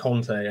flirt with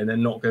Conte and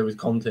then not go with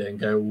Conte and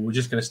go, well, we're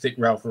just going to stick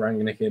Ralph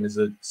Rangnick in as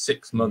a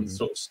 6-month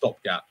sort of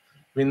stopgap.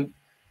 I mean,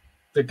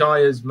 the guy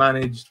has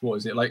managed,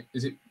 is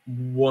it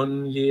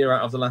 1 year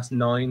out of the last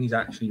 9 he's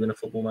actually been a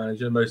football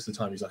manager? Most of the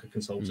time he's like a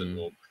consultant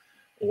or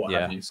what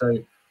have you. So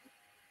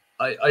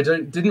I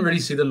didn't really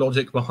see the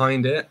logic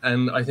behind it,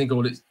 and I think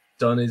all it's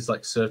done is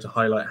like serve to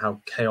highlight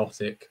how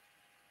chaotic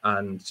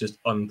and just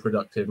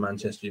unproductive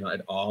Manchester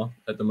United are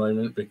at the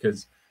moment,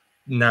 because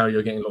now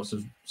you're getting lots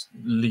of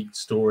leaked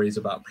stories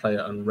about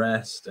player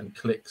unrest and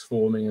cliques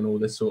forming and all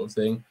this sort of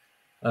thing.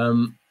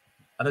 And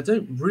I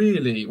don't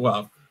really,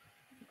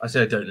 I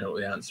say I don't know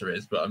what the answer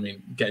is, but I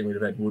mean, getting rid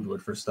of Ed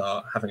Woodward for a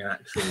start, having an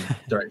actual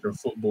director of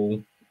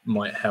football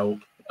might help.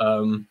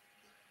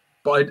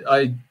 But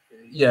I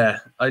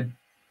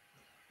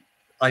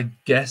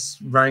guess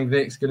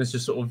Rangnick's going to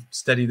just sort of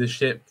steady the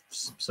ship,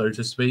 so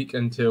to speak,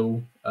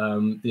 until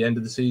the end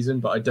of the season.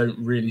 But I don't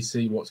really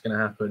see what's going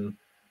to happen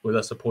with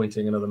us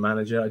appointing another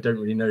manager. I don't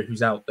really know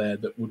who's out there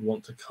that would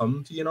want to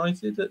come to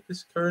United at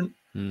this current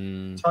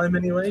time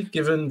anyway,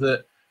 given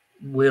that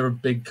we're a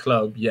big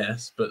club,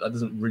 yes, but that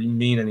doesn't really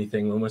mean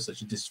anything when we're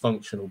such a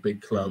dysfunctional big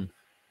club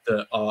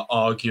that are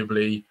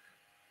arguably,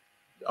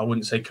 I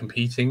wouldn't say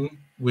competing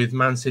with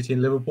Man City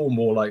and Liverpool,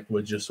 more like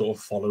we're just sort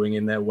of following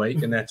in their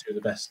wake, and they're 2 of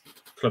the best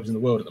clubs in the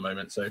world at the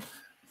moment. So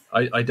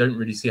I don't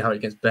really see how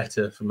it gets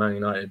better for Man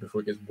United before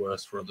it gets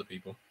worse for other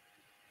people.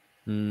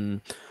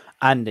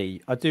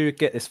 Andy, I do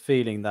get this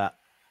feeling that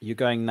you're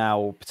going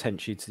now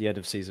potentially to the end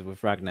of season with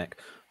Rangnick.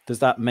 Does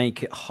that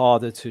make it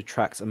harder to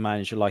attract a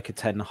manager like a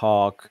Ten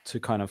Hag to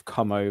kind of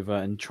come over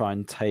and try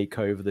and take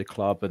over the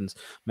club and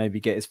maybe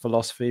get his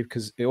philosophy?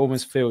 Because it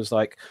almost feels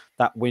like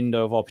that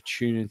window of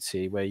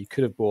opportunity where you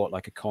could have bought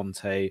like a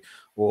Conte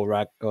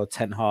or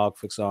Ten Hag,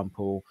 for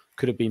example,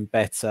 could have been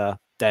better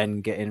than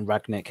getting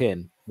Rangnick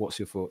in. What's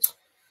your thoughts?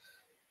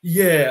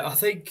 Yeah, I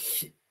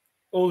think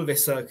all of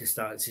this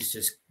circumstance is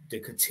just the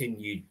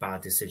continued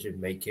bad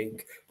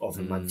decision-making of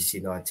the Manchester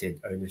United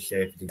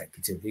ownership and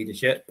executive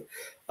leadership.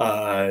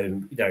 I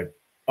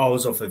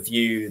was of a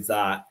view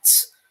that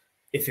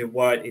if they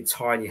weren't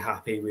entirely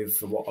happy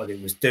with what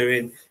Ollie was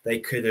doing, they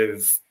could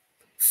have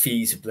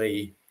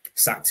feasibly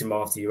sacked him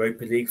after the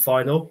Europa League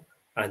final,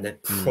 and they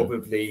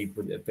probably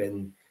wouldn't have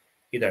been,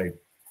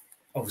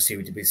 obviously it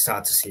would have been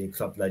sad to see a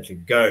club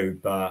legend go,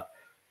 but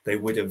they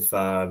would have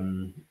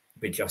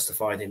been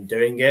justified in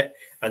doing it.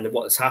 And then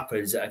what's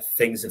happened is that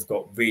things have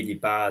got really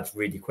bad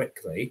really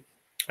quickly,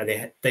 and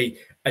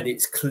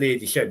it's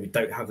clearly shown we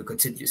don't have a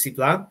contingency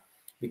plan,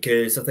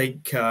 because I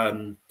think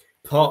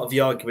part of the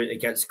argument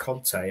against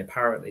Conte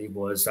apparently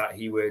was that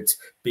he would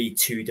be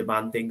too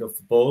demanding of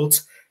the board.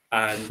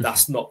 And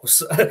that's not,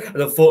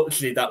 and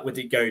unfortunately, that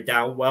wouldn't go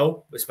down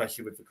well,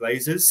 especially with the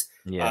Glazers,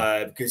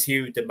 because he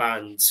would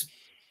demand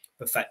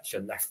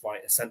perfection left,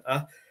 right, and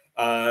centre.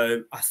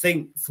 I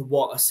think from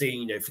what I've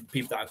seen, from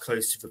people that are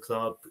close to the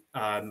club,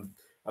 and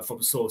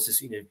from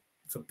sources,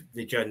 from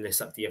the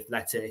journalists at The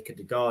Athletic and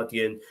The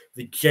Guardian,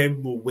 the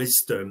general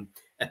wisdom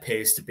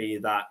appears to be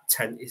that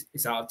 10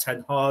 is out of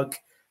Ten Hag,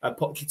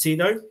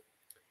 Pochettino.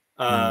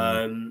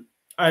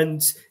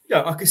 And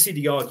I can see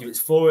the arguments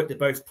for it. They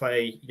both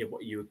play,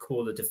 what you would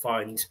call a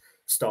defined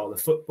style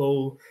of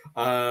football.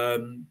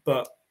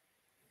 But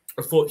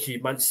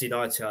unfortunately, Manchester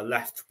United are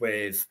left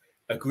with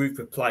a group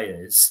of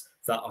players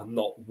that are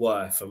not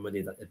worth the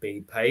money that they're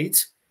being paid.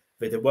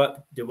 They're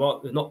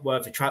not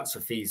worth the transfer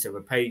fees they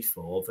were paid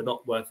for. They're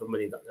not worth the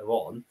money that they're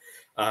on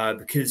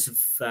because of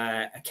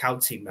their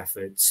accounting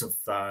methods of,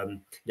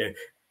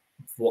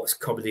 what's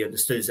commonly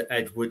understood is that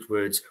Ed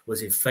Woodward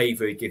was in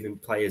favour of giving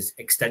players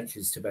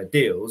extensions to their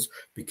deals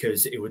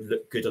because it would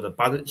look good on a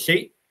balance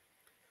sheet.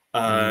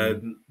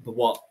 But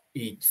what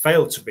he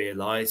failed to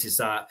realise is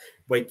that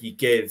when you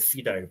give,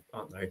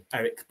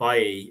 Eric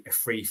Bailly a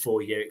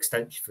 3-4 year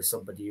extension for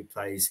somebody who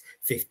plays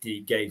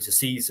 50 games a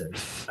season,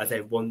 and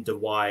then wonder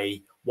why,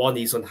 one,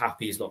 he's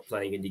unhappy he's not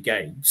playing any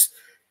games,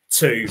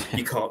 two,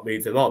 you can't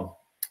move him on.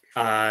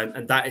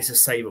 And that is the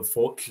same,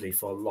 unfortunately,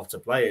 for a lot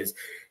of players.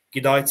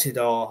 United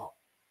are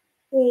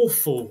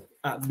awful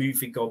at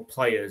moving on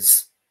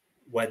players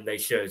when they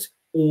should.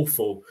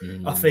 Awful.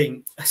 I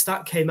think a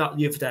stat came out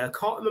the other day. I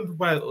can't remember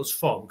where it was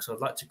from because I'd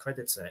like to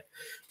credit it.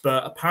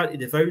 But apparently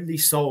they've only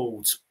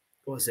sold,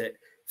 4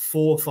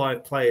 or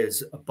 5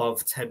 players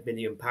above £10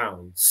 million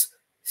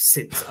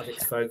since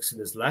Alex Ferguson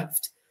has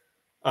left.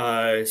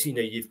 So,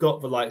 you've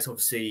got the likes,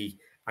 obviously,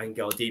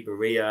 Angel Di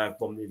Maria,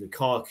 Romelu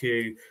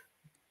Lukaku.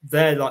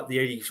 They're like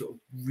the only sort of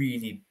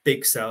really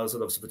big sales,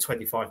 and obviously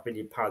the £25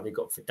 million they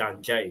got for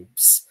Dan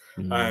James.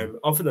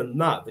 Other than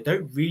that, they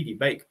don't really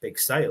make big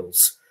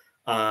sales.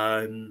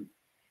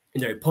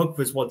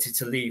 Pogba's wanted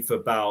to leave for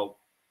about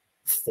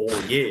 4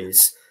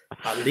 years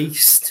at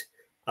least.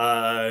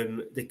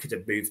 They could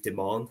have moved him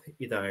on.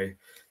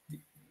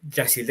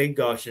 Jesse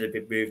Lingard should have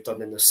been moved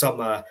on in the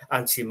summer.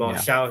 Anthony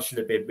Martial should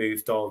have been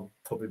moved on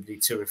probably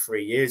 2 or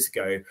 3 years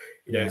ago.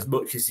 As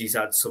much as he's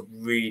had some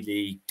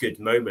really good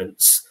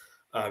moments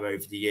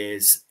over the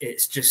years,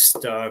 it's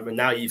just and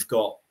now you've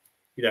got,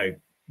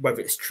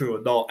 whether it's true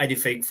or not,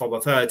 anything from,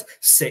 I've heard,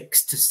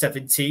 6 to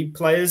 17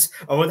 players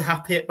are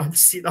unhappy at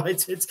Manchester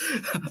United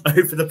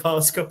over the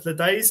past couple of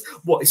days.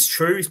 What is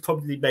true is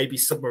probably maybe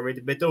somewhere in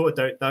the middle. I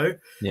don't know.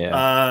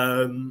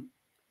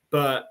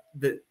 But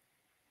the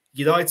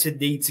United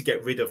need to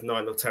get rid of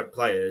 9 or 10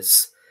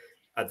 players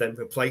and then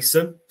replace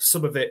them.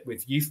 Some of it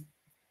with youth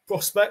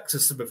prospects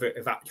and some of it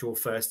with actual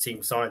first team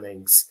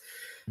signings.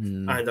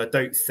 And I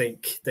don't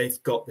think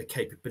they've got the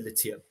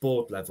capability at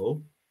board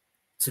level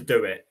to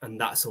do it,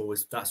 and that's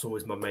always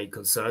my main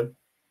concern.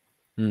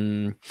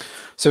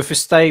 So if we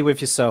stay with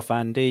yourself,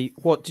 Andy,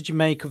 what did you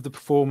make of the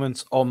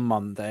performance on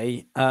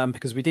Monday?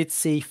 Because we did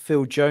see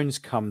Phil Jones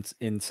come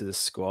into the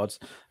squad,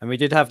 and we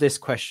did have this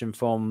question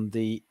from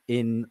the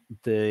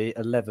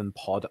 11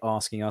 pod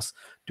asking us,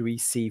 do we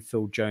see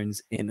Phil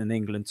Jones in an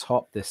England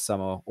top this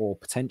summer or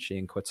potentially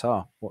in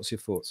Qatar? What's your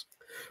thoughts?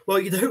 Well,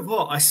 you know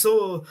what? I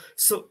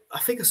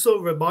think I saw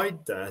a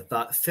reminder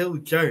that Phil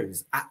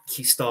Jones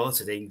actually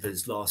started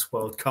England's last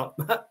World Cup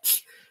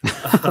match.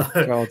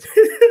 God.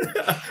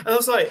 And I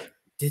was like,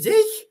 did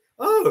he?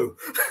 Oh.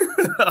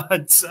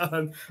 And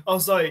I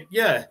was like,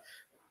 yeah.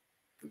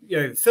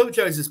 Phil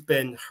Jones has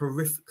been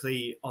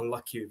horrifically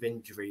unlucky with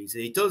injuries.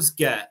 He does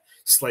get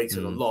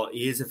slated a lot.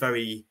 He is a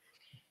very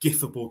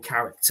gifable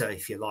character,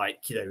 if you like,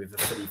 with the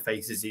funny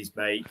faces he's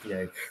made,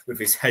 with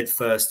his head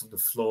first on the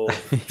floor,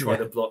 trying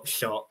to block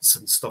shots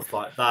and stuff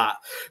like that.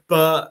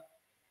 But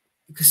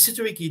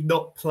considering he'd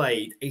not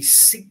played a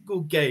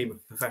single game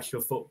of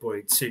professional football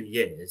in 2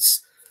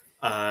 years,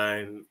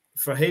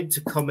 for him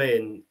to come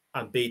in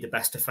and be the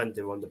best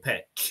defender on the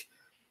pitch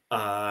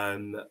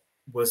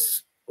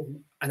was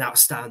an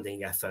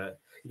outstanding effort.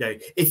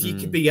 If you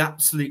could be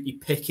absolutely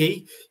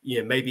picky,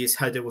 maybe his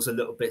header was a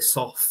little bit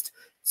soft,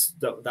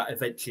 that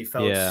eventually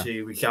fell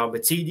to João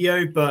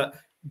Moutinho, but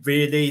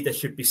really there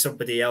should be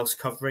somebody else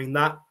covering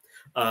that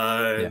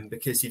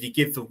because if you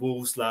give the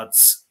Wolves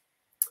lads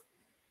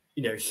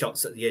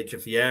shots at the edge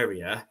of the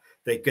area,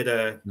 they're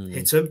gonna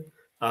hit them.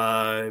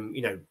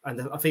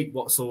 And I think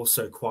what's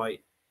also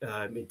quite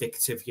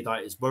indicative of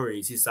United's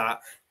worries is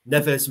that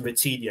Neves and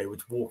Moutinho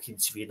would walk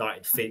into the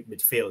United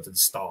midfield and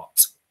start.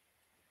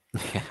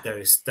 There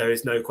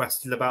is no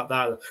question about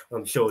that.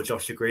 I'm sure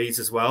Josh agrees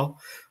as well.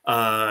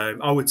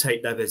 I would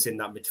take Neves in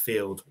that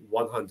midfield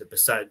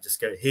 100%. Just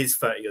go, here's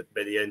 30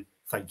 million.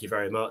 Thank you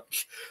very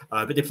much.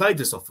 But they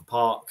played us off the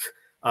park.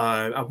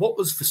 And what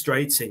was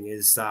frustrating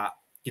is that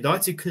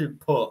United couldn't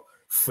put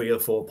 3 or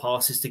 4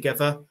 passes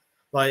together.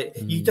 Like,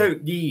 you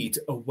shouldn't need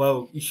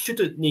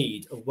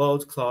a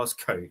world-class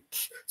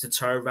coach to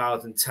turn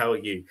around and tell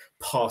you,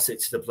 pass it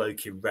to the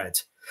bloke in red.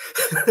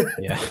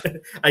 Yeah.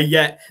 And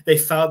yet they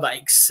found that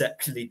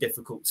exceptionally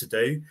difficult to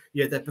do.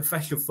 Yeah, they're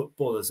professional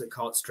footballers that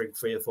can't string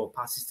 3 or 4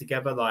 passes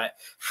together. Like,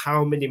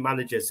 how many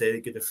managers are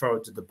they going to throw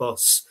under the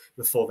bus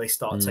before they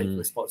start taking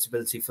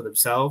responsibility for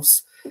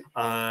themselves?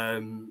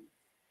 And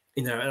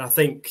I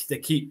think they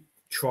keep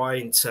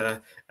trying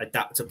to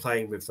adapt to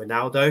playing with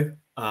Ronaldo.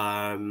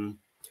 I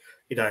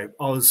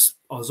was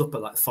up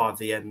at like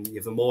 5 a.m. the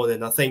other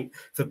morning. I think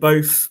for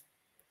both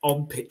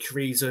on-pitch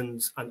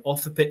reasons and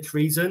off-the-pitch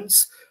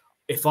reasons,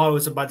 if I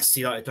was a Manchester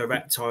United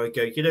director, I would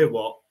go, you know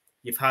what?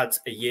 You've had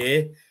a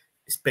year.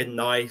 It's been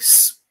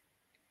nice.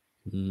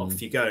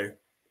 Off you go.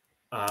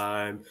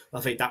 I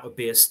think that would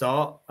be a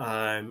start.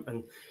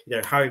 And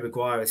Harry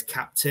Maguire as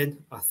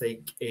captain, I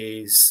think,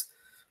 is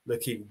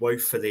looking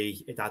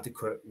woefully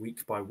inadequate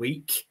week by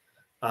week.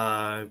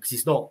 Because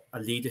he's not a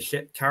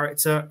leadership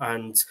character,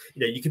 and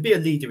you can be a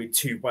leader in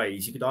 2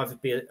 ways. You could either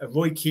be a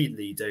Roy Keane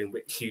leader, in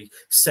which you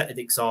set an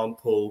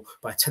example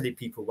by telling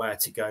people where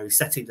to go,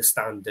 setting the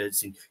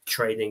standards in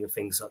training and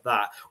things like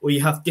that, or you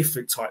have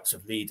different types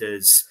of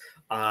leaders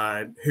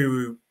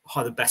who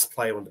are the best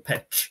player on the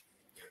pitch.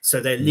 So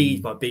they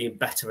lead by being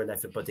better than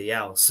everybody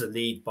else, they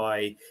lead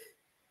by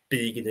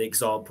being an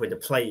example in a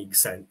playing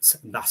sense,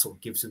 and that's what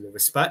gives them the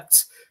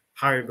respect.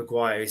 Harry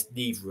Maguire is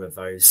neither of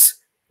those,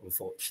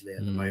 unfortunately,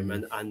 at the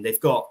moment, and they've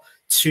got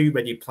too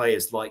many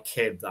players like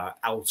him that are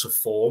out of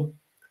form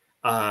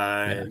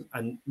and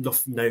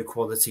no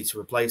quality to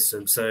replace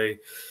them. So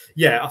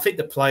I think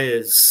the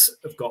players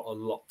have got a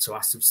lot to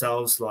ask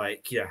themselves,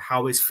 like,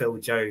 how is Phil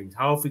Jones?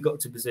 How have we got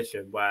to a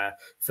position where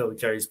Phil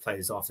Jones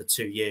plays after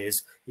 2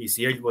 years? He's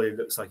the only one who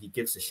looks like he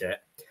gives a shit,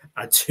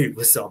 and 2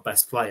 was our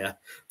best player.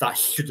 That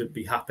shouldn't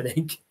be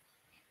happening.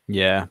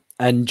 Yeah.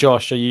 And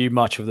Josh, are you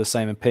much of the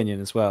same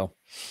opinion as well?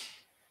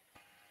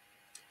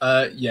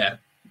 Yeah,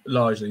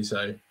 largely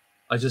so.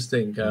 I just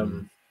think I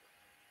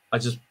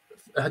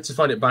had to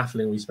find it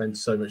baffling we spend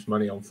so much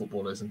money on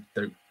footballers and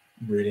don't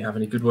really have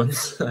any good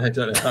ones. I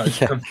don't know how it's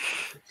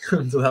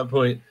come to that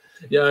point.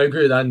 Yeah, I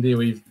agree with Andy.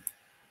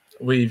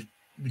 We've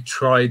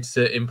tried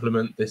to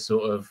implement this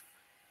sort of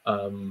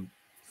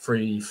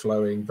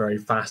free-flowing, very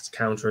fast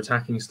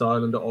counter-attacking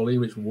style under Ollie,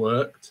 which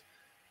worked,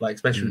 like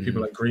especially with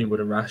people like Greenwood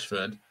and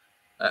Rashford.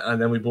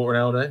 And then we bought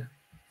Ronaldo.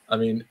 I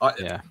mean,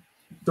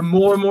 the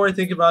more and more I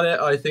think about it,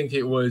 I think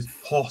it was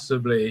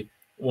possibly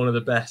one of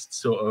the best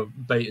sort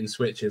of bait and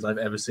switches I've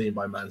ever seen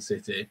by Man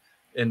City,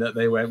 in that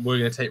they went, we're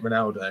going to take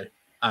Ronaldo,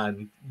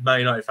 and Man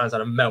United fans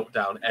had a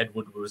meltdown. Ed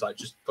Woodward was like,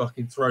 just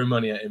fucking throw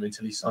money at him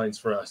until he signs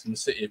for us. And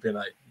City have been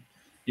like,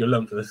 you're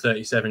lumped with a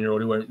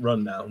 37-year-old who won't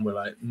run now. And we're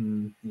like,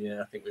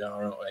 yeah, I think we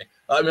are, aren't we?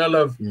 I mean, I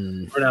love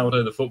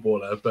Ronaldo, the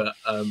footballer, but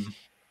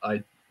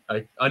I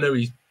know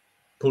he's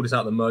pulled us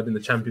out of the mud in the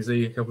Champions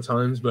League a couple of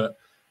times, but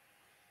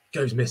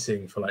goes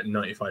missing for like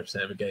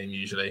 95% of a game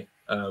usually.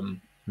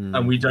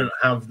 And we don't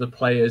have the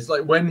players.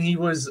 Like when he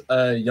was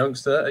a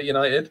youngster at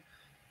United,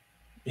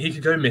 he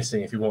could go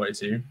missing if he wanted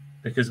to,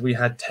 because we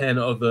had 10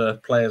 other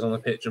players on the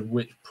pitch, of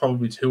which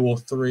probably 2 or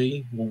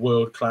 3 were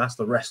world class.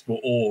 The rest were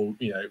all,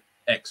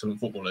 excellent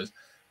footballers.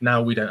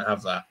 Now we don't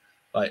have that.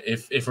 Like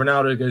if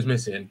Ronaldo goes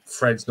missing,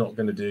 Fred's not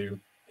going to do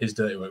his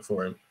dirty work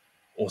for him,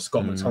 or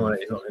Scott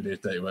McTominay is not going to do his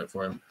dirty work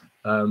for him.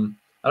 And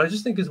I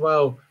just think as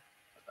well,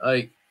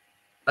 like,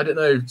 I don't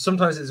know,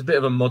 sometimes it's a bit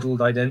of a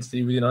muddled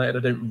identity with United. I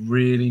don't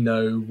really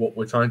know what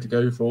we're trying to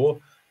go for.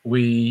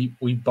 We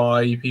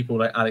buy people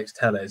like Alex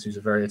Telles, who's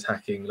a very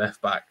attacking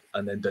left back,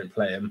 and then don't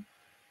play him.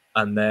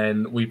 And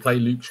then we play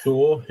Luke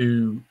Shaw,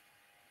 who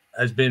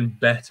has been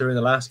better in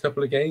the last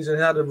couple of games and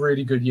had a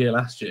really good year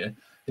last year.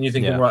 And you're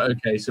thinking, right,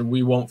 okay, so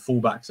we want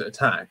fullbacks at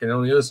attack. And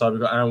on the other side,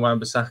 we've got Aaron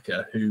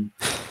Wan-Bissaka, who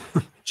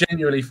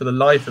genuinely, for the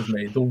life of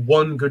me, the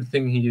one good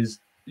thing he is,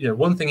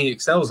 one thing he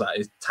excels at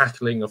is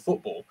tackling a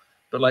football.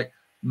 But like,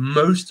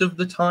 most of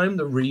the time,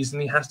 the reason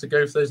he has to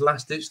go for those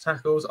last-ditch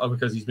tackles are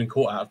because he's been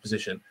caught out of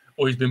position,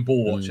 or he's been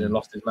ball watching and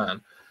lost his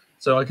man.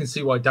 So I can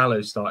see why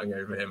Dallow's starting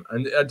over him.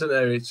 And I don't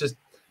know, it's just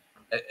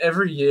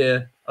every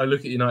year I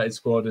look at United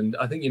squad, and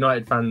I think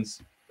United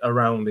fans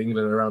around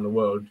England and around the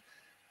world,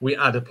 we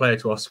add a player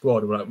to our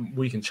squad and we're like,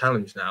 we can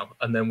challenge now.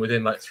 And then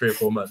within like 3 or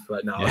 4 months, we're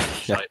like, no,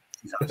 it's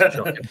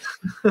absolutely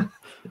shocking.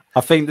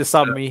 I think the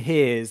summary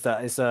here is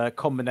that it's a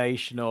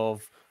combination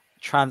of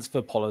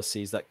transfer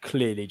policies that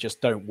clearly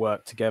just don't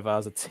work together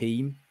as a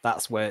team.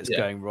 That's where it's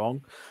going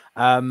wrong.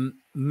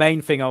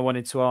 Main thing I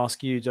wanted to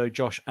ask you, though,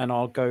 Josh, and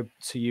I'll go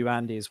to you,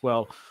 Andy, as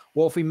well.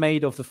 What have we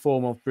made of the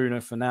form of Bruno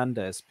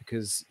Fernandes?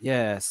 Because,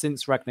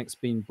 since Rangnick's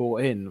been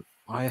brought in,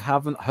 I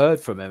haven't heard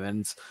from him,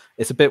 and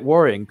it's a bit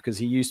worrying because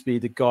he used to be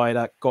the guy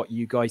that got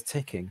you guys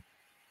ticking.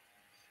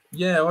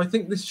 Yeah, well, I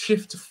think this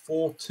shift to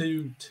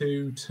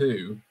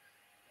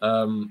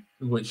 4-2-2-2,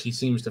 which he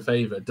seems to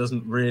favour,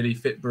 doesn't really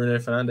fit Bruno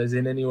Fernandes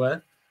in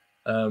anywhere.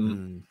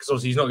 Because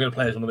obviously he's not going to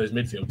play as one of those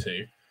midfield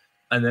two.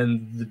 And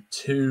then the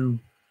two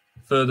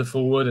further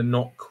forward are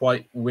not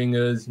quite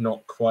wingers,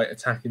 not quite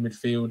attacking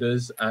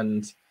midfielders,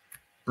 and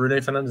Bruno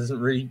Fernandes doesn't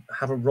really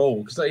have a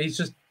role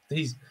because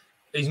he's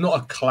not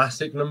a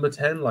classic number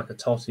 10 like a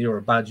Totti or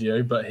a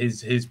Baggio, but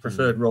his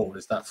preferred role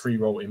is that free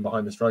role in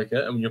behind the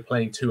striker. And when you're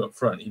playing two up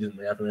front, he doesn't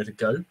really have anywhere to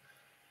go.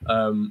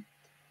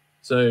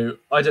 So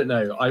I don't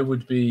know.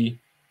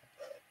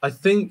 I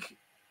think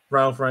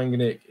Ralf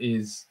Rangnick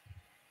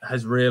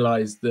has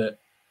realised that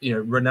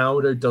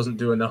Ronaldo doesn't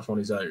do enough on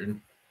his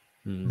own,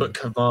 but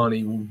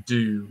Cavani will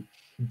do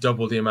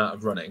double the amount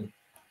of running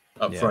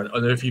up front.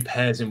 Although if he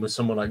pairs him with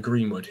someone like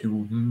Greenwood, who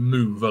will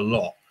move a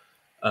lot,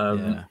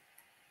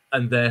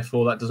 and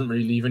therefore that doesn't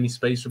really leave any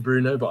space for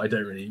Bruno. But I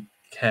don't really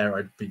care.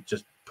 I'd be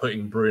just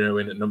putting Bruno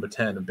in at number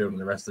 10 and building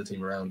the rest of the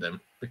team around him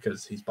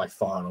because he's by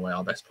far and away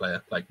our best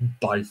player, like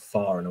by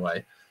far and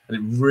away. And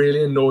it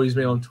really annoys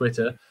me on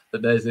Twitter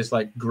that there's this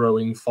like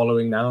growing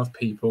following now of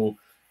people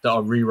that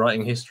are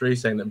rewriting history,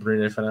 saying that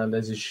Bruno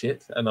Fernandes is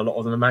shit, and a lot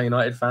of them are Man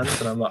United fans.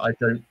 And I'm like,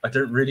 I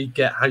don't really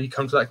get how you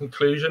come to that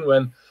conclusion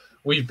when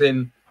we've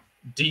been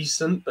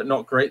decent but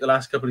not great the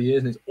last couple of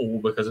years, and it's all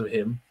because of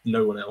him,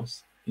 no one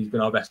else. He's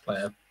been our best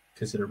player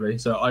considerably,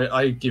 so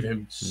I give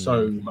him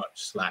so much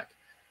slack.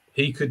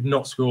 He could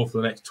not score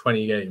for the next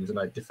 20 games, and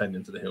I'd defend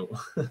him to the hilt.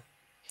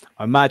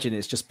 I imagine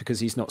it's just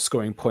because he's not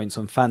scoring points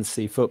on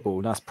fantasy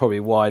football. That's probably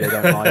why they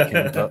don't like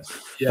him. But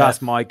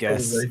that's my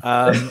guess.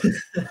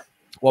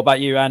 What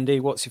about you, Andy?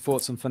 What's your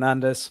thoughts on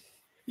Fernandes?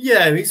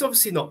 Yeah, he's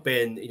obviously not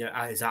been,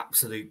 at his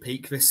absolute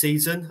peak this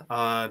season.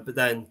 But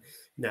then,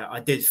 I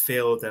did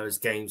feel there was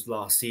games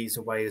last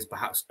season where he was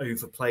perhaps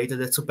overplayed a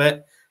little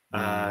bit.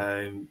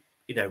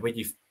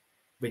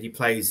 When he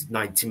plays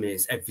 90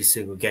 minutes every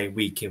single game,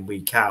 week in,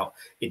 week out,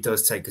 it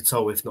does take a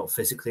toll, if not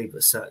physically,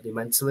 but certainly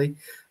mentally.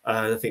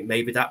 I think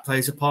maybe that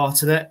plays a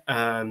part in it.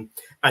 And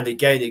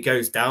again, it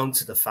goes down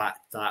to the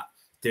fact that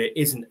there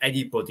isn't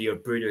anybody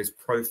of Bruno's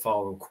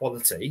profile and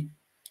quality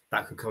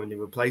that could come in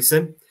and replace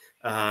him.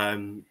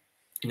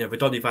 The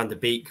Donny van de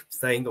Beek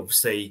thing,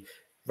 obviously,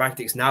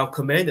 Rangnick's now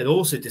come in and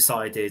also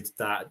decided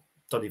that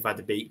Donny van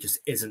de Beek just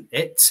isn't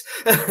it,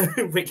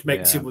 which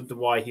makes you wonder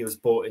why he was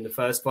bought in the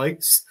first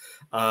place.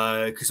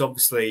 Because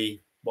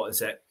obviously, what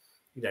is it?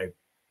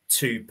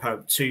 Two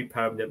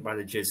permanent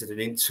managers and an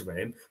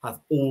interim have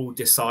all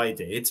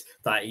decided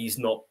that he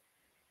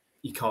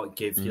can't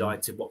give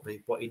United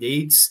what he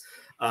needs.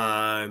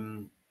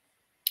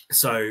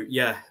 So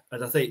yeah,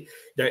 and I think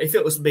if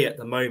it was me at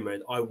the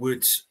moment, I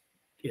would,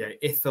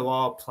 if there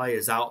are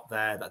players out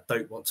there that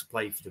don't want to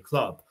play for the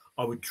club,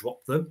 I would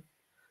drop them.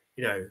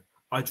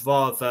 I'd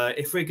rather,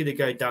 if we're going to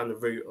go down the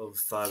route of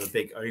a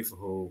big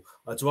overhaul,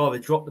 I'd rather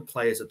drop the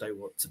players that don't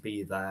want to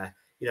be there.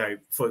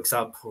 For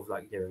example,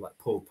 like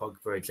Paul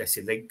Pogba and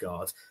Jesse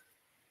Lingard,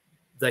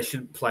 they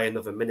shouldn't play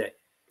another minute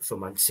for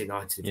Manchester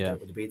United if they don't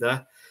want to be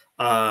there.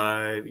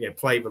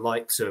 Play the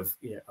likes of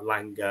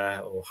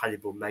Alanga or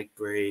Hannibal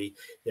Megbury,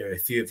 a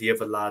few of the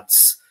other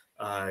lads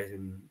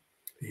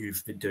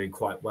who've been doing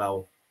quite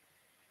well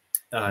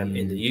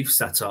in the youth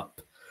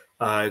setup.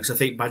 Because I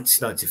think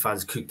Manchester United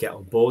fans could get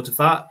on board with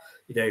that.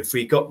 If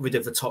we got rid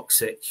of the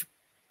toxic,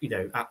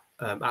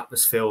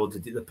 atmosphere,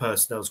 the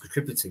personnel's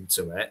contributing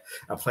to it,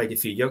 and played a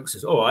few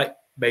youngsters, all right,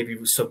 maybe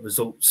some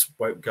results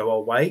won't go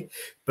our way.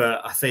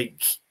 But I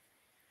think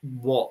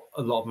what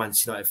a lot of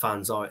Manchester United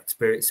fans are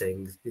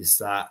experiencing is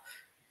that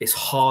it's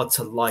hard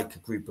to like a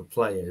group of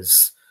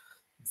players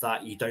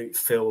that you don't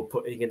feel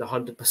putting in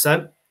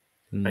 100%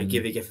 and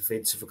giving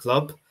everything to the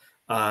club.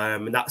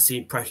 And that's the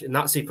impression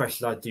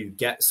I do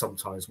get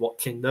sometimes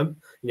watching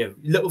them.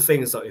 Little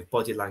things like with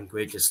body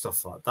language and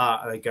stuff like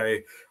that. And I go,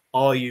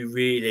 are you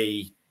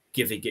really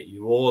giving it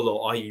you all,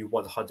 or are you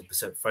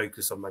 100%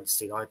 focused on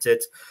Manchester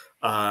United?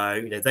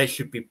 They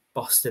should be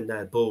busting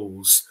their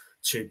balls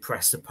to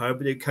impress the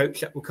permanent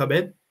coach that will come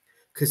in,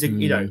 because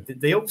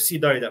they obviously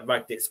know that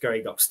Rangnick's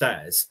going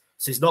upstairs.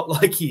 So it's not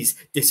like he's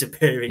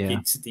disappearing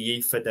into the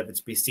ether, never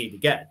to be seen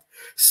again.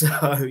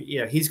 So,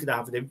 he's going to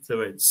have an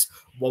influence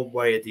one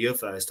way or the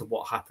other as to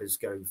what happens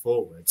going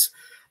forward.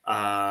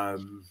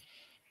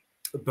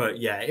 But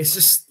yeah, it's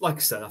just, like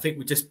I said, I think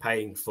we're just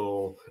paying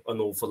for an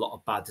awful lot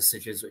of bad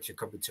decisions which are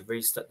coming to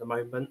roost at the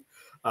moment.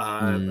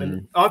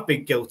 And I've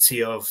been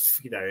guilty of,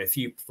 a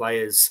few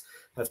players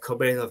have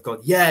come in, I've gone,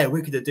 yeah,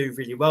 we're going to do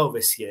really well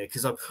this year,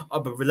 because I'm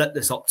a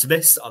relentless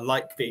optimist. I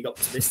like being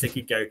optimistic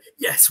and go,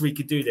 yes, we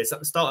can do this. At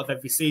the start of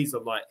every season,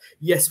 I'm like,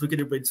 yes, we're going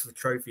to win some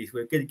trophies.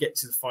 We're going to get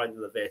to the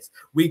final of this.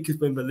 We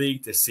could win the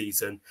league this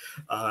season.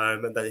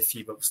 And then a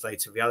few months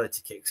later,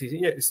 reality kicks.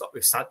 It's like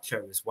with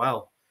Sancho as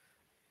well.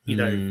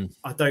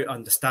 I don't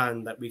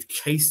understand that we've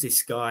chased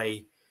this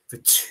guy for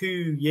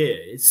 2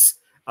 years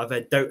and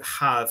then don't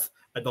have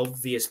an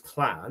obvious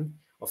plan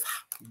of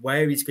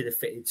where he's going to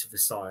fit into the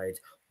side,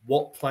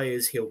 what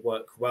players he'll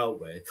work well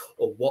with,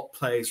 or what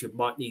players you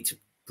might need to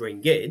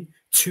bring in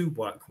to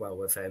work well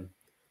with him.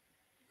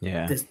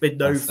 Yeah, there's been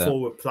no that's it.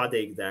 forward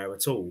planning there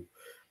at all.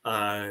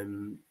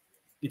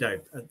 You know,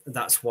 and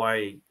that's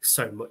why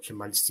so much of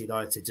Manchester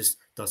United just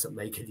doesn't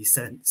make any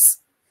sense.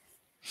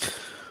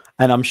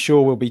 And I'm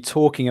sure we'll be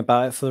talking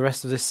about it for the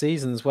rest of this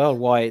season as well,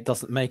 why it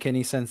doesn't make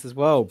any sense as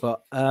well.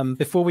 But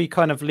before we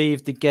kind of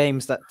leave the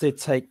games that did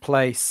take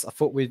place, I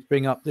thought we'd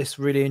bring up this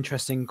really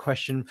interesting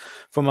question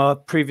from our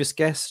previous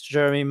guest,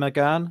 Jeremy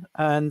McGann.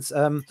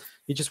 And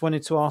he just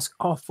wanted to ask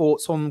our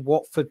thoughts on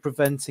Watford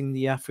preventing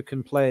the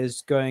African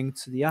players going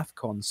to the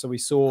AFCON. So we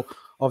saw,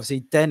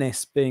 obviously,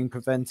 Dennis being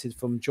prevented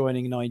from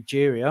joining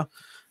Nigeria.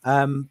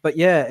 But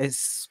yeah,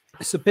 it's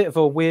a bit of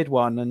a weird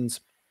one. And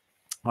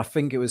I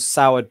think it was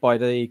soured by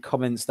the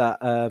comments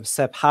that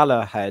Seb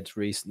Haller had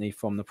recently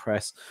from the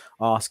press,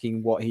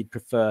 asking what he'd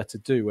prefer to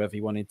do, whether he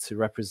wanted to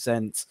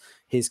represent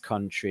his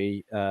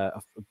country,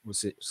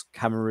 was it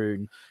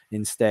Cameroon,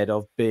 instead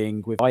of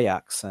being with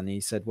Ajax. And he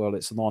said, well,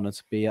 it's an honour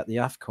to be at the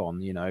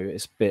AFCON. You know,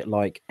 it's a bit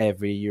like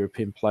every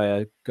European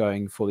player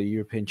going for the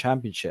European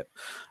Championship.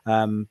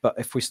 But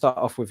if we start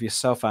off with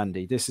yourself,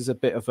 Andy, this is a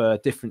bit of a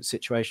different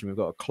situation. We've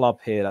got a club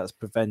here that's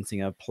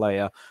preventing a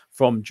player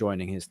from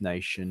joining his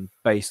nation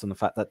based on the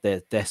fact that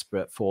they're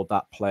desperate for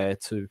that player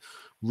to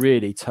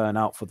really turn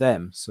out for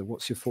them. So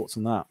what's your thoughts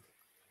on that?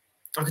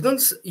 I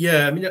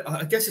mean,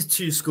 I guess there's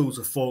two schools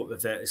of thought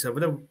with it. So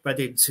when I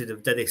read into the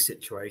Dennis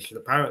situation,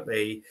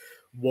 apparently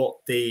what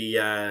the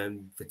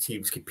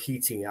teams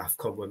competing in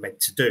AFCON were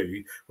meant to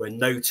do were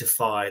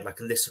notify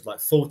like a list of like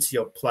 40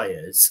 odd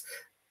players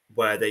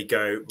where they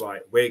go,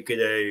 right,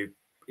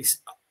 it's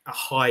a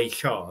high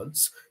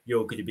chance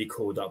you're going to be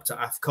called up to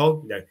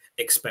AFCON, you know,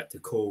 expect a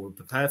call and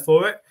prepare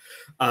for it.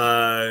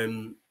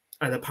 And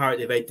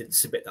apparently they didn't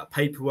submit that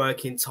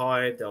paperwork in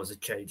time. There was a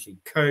change in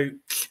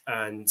coach,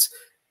 and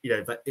you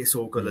know, that it's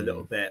all got a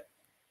little bit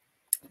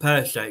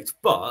pear-shaped.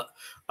 But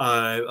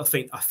I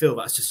feel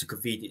that's just a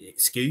convenient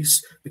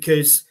excuse,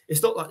 because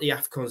it's not like the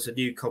AFCON's a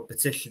new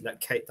competition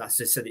that's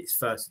just in its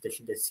first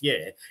edition this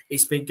year.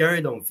 It's been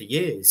going on for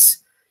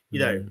years. You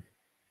know,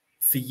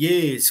 for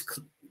years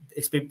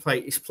it's been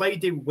played. It's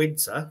played in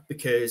winter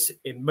because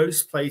in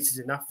most places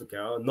in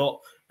Africa, I'm not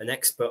an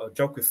expert on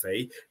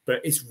geography,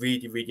 but it's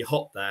really, really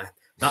hot there.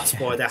 That's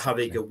why they're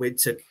having a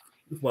winter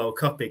World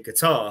Cup in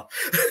Qatar,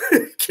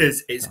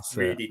 because it's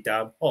really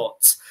damn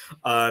hot.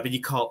 And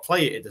you can't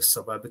play it in the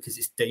summer because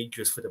it's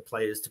dangerous for the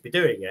players to be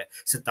doing it.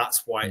 So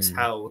that's why it's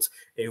held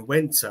in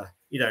winter.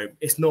 You know,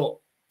 it's not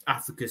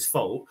Africa's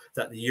fault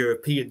that the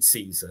European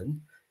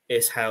season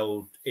is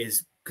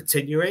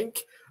continuing,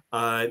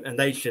 and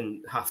they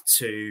shouldn't have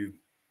to,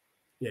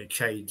 you know,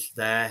 change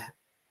the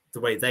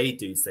way they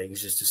do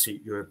things just to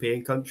suit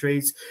European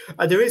countries.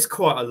 And there is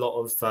quite a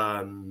lot of,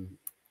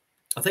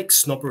 I think,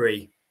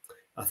 snobbery,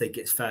 I think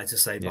it's fair to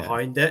say,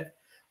 behind it,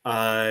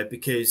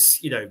 because,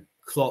 you know,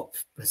 Klopp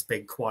has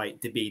been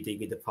quite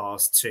demeaning in the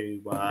past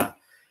to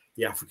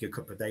the African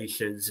Cup of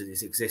Nations and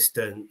his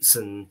existence,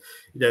 and,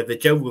 you know, the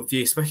general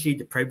view, especially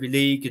the Premier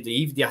League, and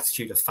even the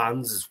attitude of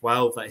fans as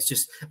well, that it's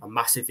just a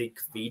massive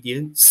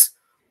inconvenience.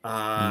 But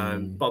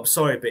I'm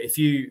sorry, but if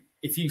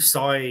you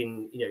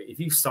sign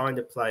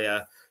a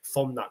player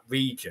from that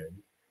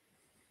region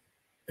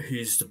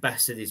who's the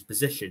best in his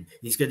position,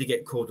 he's going to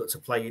get called up to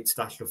play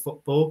international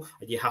football,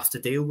 and you have to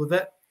deal with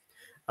it.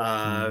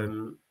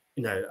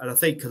 You know, and I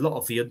think a lot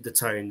of the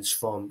undertones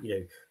from, you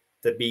know,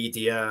 the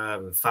media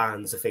and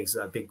fans are things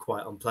that have been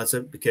quite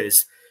unpleasant,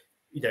 because,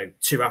 you know,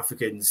 to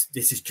Africans,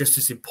 this is just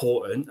as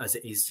important as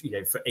it is, you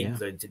know, for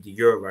England in the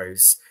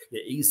Euros.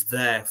 It is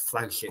their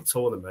flagship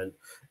tournament.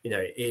 You know,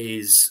 it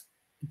is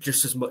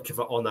just as much of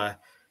an honour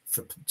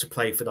to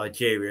play for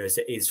Nigeria as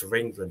it is for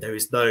England. There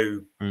is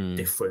no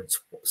difference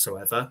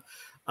whatsoever.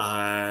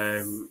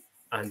 And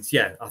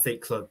yeah, I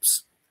think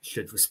clubs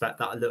should respect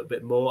that a little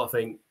bit more. I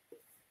think,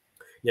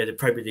 you know, the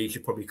Premier League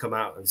should probably come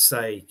out and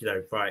say, you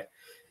know, right,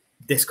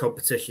 this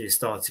competition is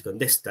starting on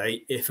this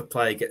date. If a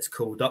player gets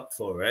called up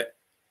for it,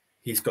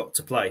 he's got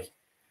to play.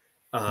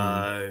 You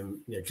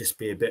know, just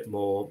be a bit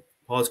more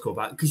hardcore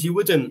about it, because you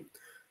wouldn't.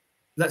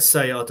 Let's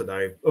say, I don't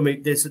know. I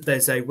mean,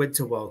 there's a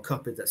Winter World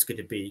Cup that's going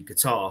to be in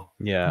Qatar.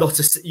 Yeah.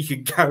 You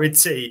can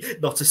guarantee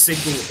not a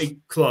single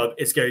club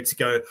is going to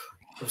go,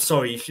 I'm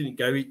sorry, you shouldn't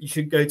go. You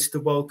shouldn't go to the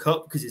World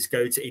Cup because it's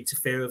going to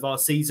interfere with our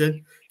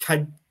season.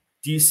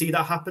 Do you see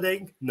that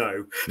happening?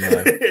 No.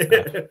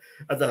 And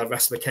then I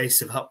rest my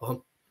case of that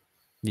one.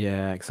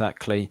 Yeah,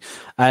 exactly.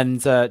 And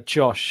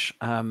Josh,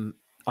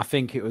 I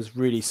think it was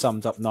really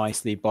summed up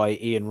nicely by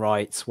Ian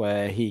Wright,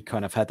 where he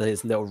kind of had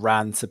his little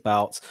rant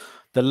about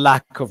the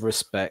lack of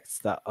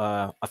respect that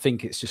I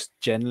think it's just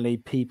generally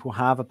people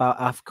have about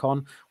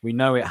AFCON. We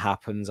know it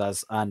happens,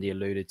 as Andy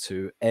alluded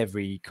to,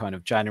 every kind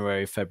of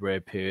January,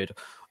 February period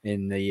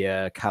in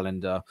the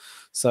calendar.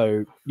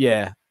 So,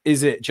 yeah,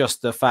 is it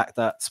just the fact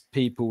that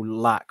people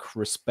lack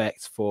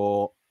respect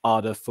for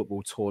other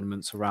football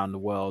tournaments around the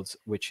world,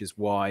 which is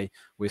why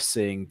we're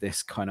seeing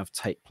this kind of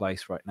take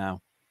place right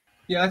now?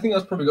 Yeah, I think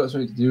that's probably got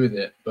something to do with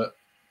it. But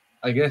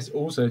I guess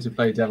also to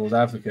play devil's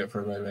advocate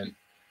for a moment,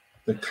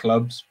 the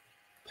clubs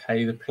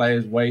pay the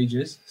players'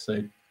 wages,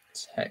 so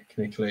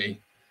technically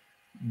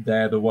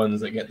they're the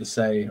ones that get the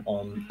say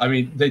on. I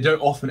mean, they don't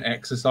often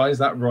exercise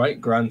that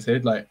right,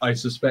 granted. Like, I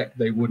suspect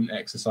they wouldn't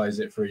exercise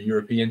it for a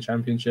European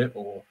Championship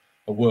or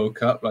a World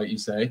Cup, like you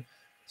say.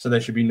 So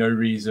there should be no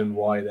reason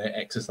why they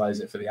exercise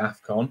it for the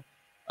AFCON.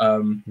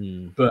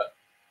 But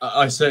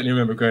I certainly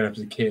remember growing up as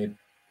a kid,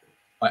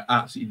 I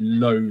absolutely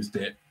loathed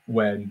it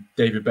when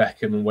David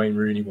Beckham and Wayne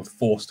Rooney were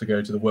forced to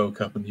go to the World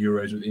Cup and the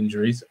Euros with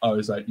injuries. I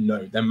was like,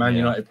 no, they're Man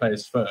United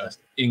players first,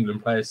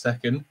 England players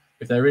second.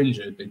 If they're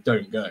injured, they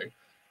don't go.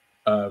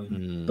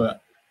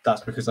 But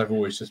that's because I've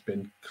always just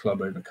been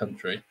club over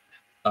country.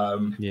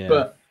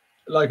 But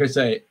like I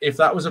say, if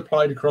that was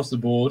applied across the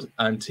board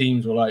and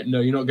teams were like,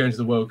 no, you're not going to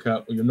the World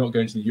Cup or you're not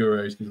going to the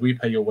Euros because we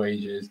pay your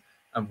wages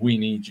and we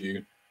need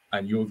you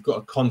and you've got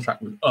a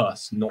contract with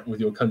us, not with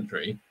your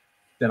country,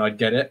 then I'd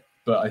get it.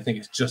 But I think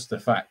it's just the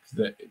fact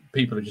that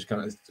people are just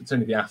kind of, it's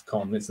only the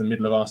AFCON, it's the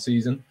middle of our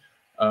season.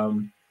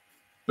 But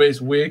it's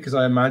weird because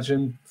I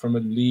imagine from a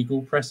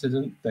legal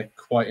precedent, they're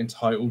quite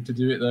entitled to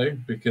do it though,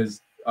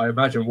 because I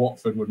imagine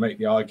Watford would make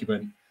the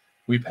argument,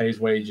 we pay his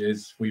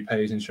wages, we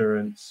pay his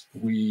insurance,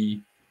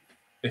 we,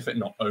 if it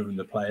not own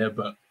the player,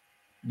 but,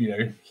 you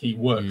know, he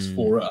works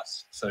for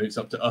us. So it's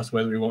up to us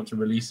whether we want to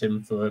release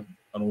him for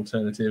an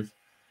alternative,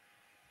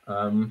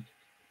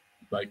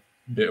 like,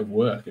 bit of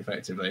work,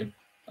 effectively.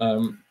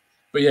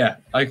 But yeah,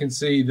 I can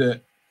see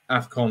that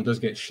AFCON does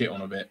get shit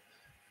on a bit,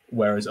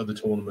 whereas other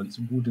tournaments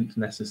wouldn't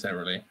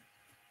necessarily.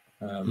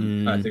 I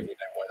think we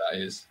know why that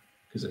is,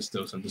 because there's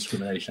still some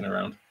discrimination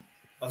around.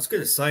 I was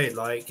going to say,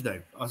 like, you know,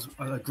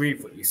 I agree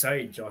with what you're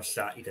saying, Josh,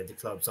 that, you know, the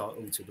clubs aren't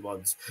also the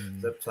ones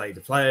that play the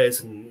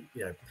players. And,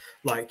 you know,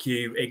 like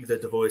you,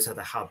 England have always had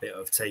a habit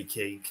of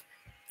taking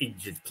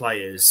injured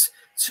players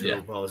to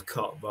a World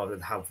Cup rather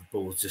than have the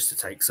balls just to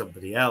take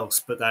somebody else.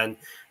 But then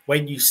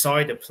when you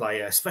sign a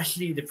player,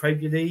 especially in the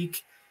Premier League,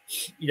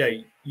 you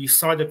know, you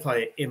sign a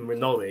player in the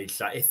knowledge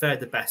that if they're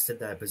the best in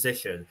their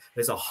position,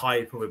 there's a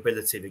high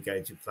probability they're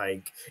going to be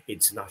playing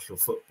international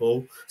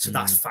football. So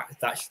that's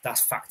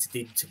factored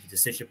into the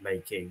decision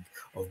making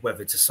of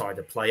whether to sign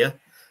a player.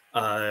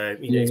 You know,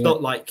 it's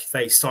not like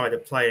they sign a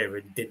player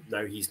and didn't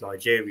know he's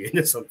Nigerian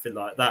or something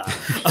like that.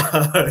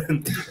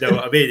 You know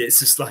what I mean?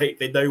 It's just like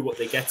they know what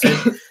they're getting.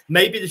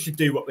 Maybe they should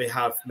do what they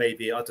have,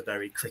 maybe, I don't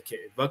know, in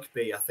cricket and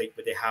rugby, I think,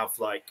 where they have,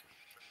 like,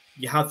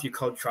 you have your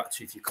contract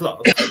with your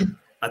club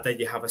and then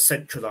you have a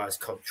centralised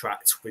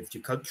contract with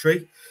your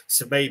country.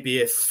 So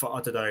maybe if,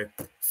 I don't know,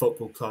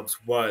 football clubs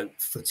weren't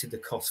footing the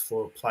cost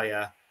for a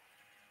player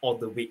on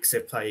the weeks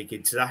they're playing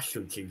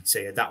international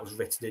duty, and that was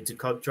written into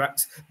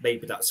contracts,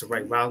 maybe that's a way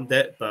around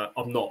it. But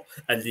I'm not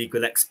a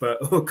legal expert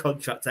or a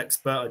contract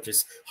expert. I'm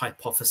just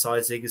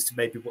hypothesizing as to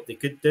maybe what they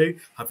could do.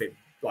 Have it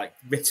like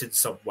written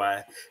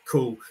somewhere.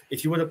 Cool.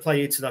 If you want to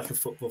play international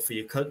football for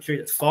your country,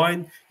 that's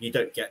fine. You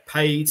don't get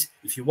paid.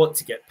 If you want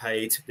to get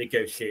paid,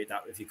 negotiate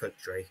that with your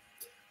country.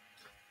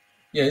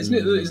 Yeah, isn't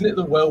it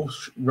the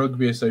Welsh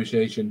Rugby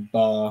Association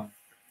bar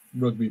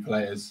rugby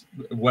players,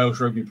 Welsh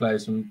rugby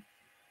players from?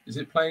 Is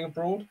it playing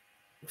abroad?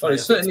 Oh,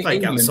 it's certainly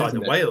playing England, outside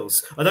of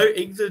Wales. I know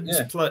England.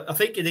 Yeah. I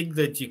think in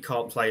England you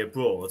can't play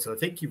abroad. I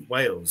think in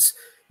Wales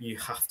you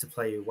have to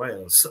play in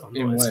Wales.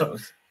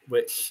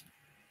 Which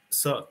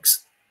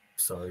sucks.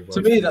 Sorry.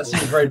 To me, that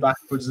seems very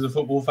backwards as a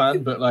football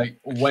fan, but like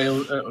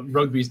Wales,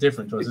 rugby is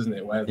different to us, isn't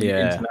it? Where the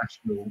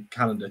international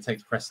calendar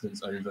takes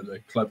precedence over the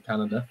club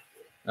calendar.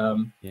 I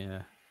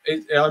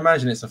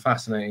imagine it's a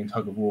fascinating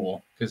tug of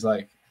war because,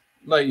 like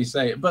you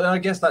say, but I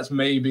guess that's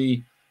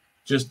maybe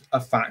just a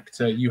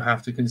factor you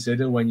have to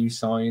consider when you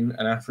sign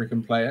an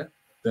African player.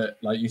 That,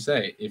 like you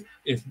say,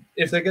 if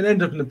they're going to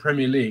end up in the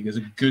Premier League, there's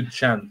a good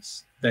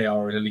chance they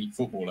are an elite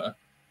footballer.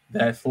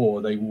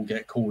 Therefore, they will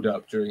get called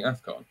up during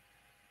AFCON.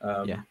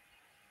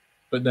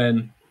 But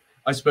then,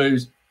 I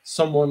suppose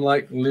someone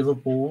like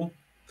Liverpool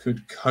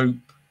could cope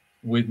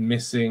with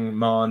missing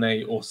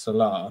Mane or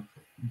Salah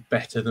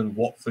better than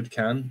Watford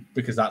can,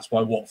 because that's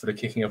why Watford are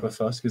kicking up a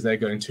fuss, because they're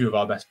going, two of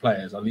our best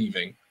players are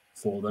leaving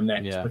for the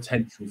next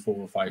potentially 4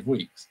 or 5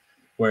 weeks.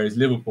 Whereas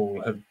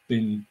Liverpool have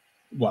been,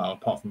 well,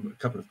 apart from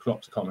a couple of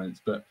Klopp's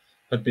comments, but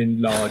have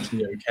been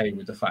largely okay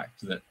with the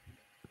fact that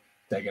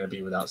they're going to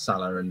be without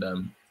Salah and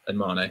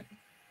Mane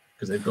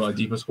because they've got a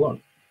deeper squad.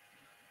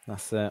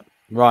 That's it.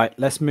 Right,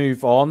 let's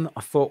move on.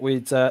 I thought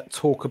we'd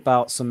talk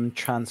about some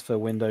transfer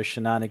window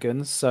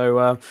shenanigans. So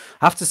I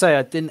have to say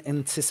I didn't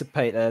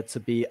anticipate there to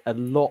be a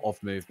lot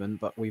of movement,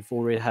 but we've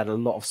already had a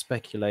lot of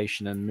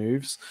speculation and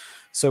moves.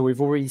 So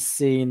we've already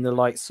seen the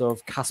likes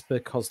of Kasper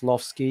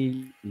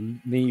Kozlowski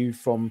move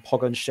from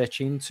Pogoń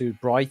Szczecin to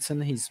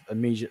Brighton. He's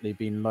immediately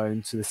been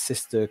loaned to the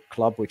sister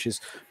club, which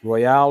is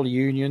Royal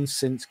Union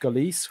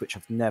Saint-Gilloise, which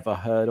I've never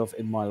heard of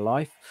in my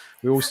life.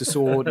 We also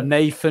saw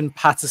Nathan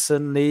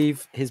Patterson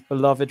leave his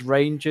beloved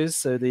Rangers,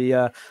 so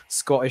the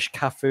Scottish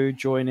Cafu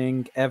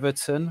joining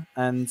Everton.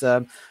 And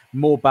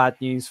more bad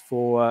news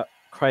for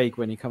Craig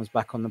when he comes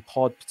back on the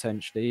pod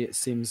potentially. It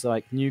seems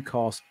like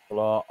Newcastle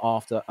are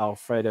after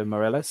Alfredo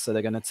Morelos, so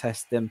they're going to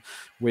test him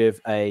with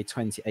a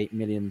 28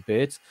 million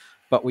bid.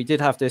 But we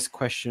did have this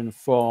question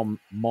from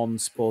Mon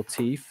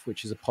Sportif,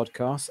 which is a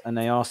podcast, and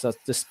they asked us,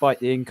 despite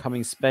the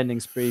incoming spending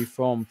spree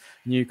from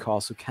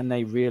Newcastle, can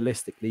they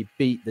realistically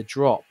beat the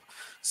drop?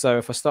 So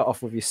if I start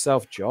off with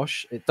yourself,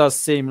 Josh, it does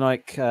seem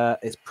like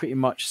it's pretty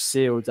much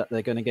sealed that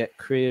they're going to get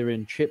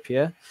Kieran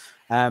Trippier.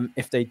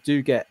 If they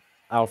do get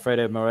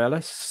Alfredo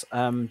Morelos,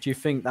 do you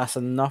think that's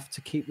enough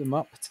to keep them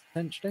up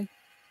potentially?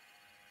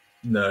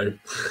 No.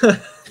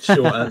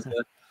 Short answer.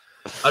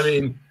 I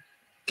mean,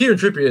 Kieran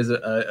Trippier is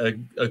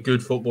a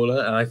good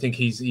footballer, and I think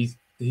he's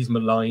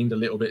maligned a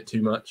little bit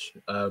too much.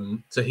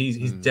 So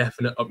he's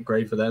definite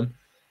upgrade for them.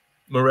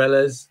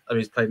 Morelos, I mean,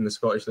 he's played in the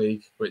Scottish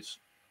League, which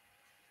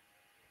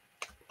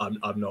I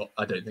don't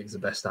think it's the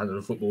best standard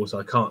of football, so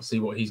I can't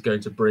see what he's going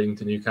to bring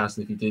to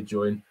Newcastle if he did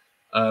join.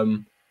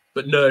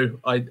 But no,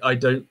 I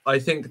don't. I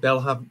think they'll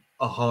have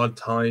a hard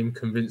time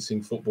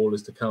convincing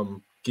footballers to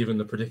come, given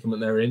the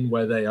predicament they're in,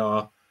 where they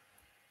are.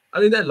 I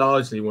mean, they're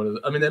largely one of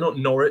the. I mean, they're not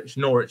Norwich.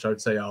 Norwich, I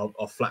would say, are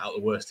flat out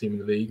the worst team in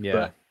the league. Yeah.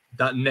 But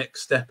that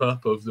next step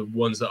up of the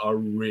ones that are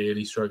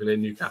really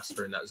struggling,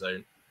 Newcastle are in that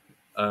zone.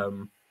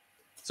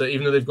 So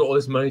even though they've got all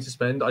this money to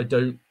spend, I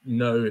don't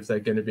know if they're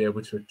going to be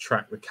able to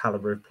attract the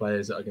caliber of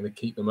players that are going to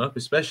keep them up,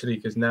 especially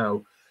because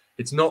now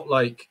it's not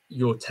like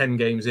you're 10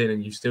 games in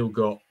and you've still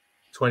got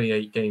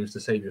 28 games to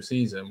save your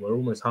season. We're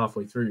almost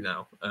halfway through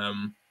now.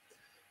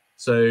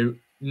 So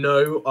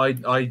no,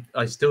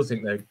 I still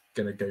think they're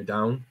going to go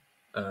down.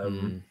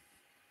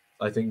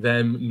 I think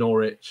them,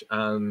 Norwich,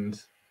 and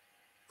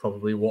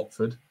probably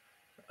Watford.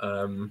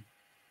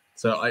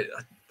 So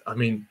I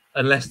mean,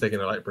 unless they're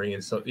going to like bring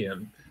in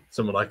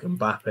someone like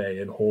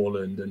Mbappe and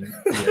Haaland and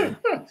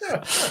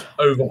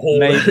overhaul.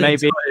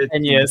 Maybe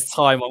 10 years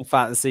time on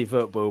fantasy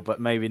football,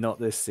 but maybe not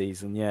this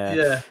season.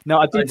 Yeah. No,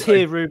 I did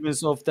hear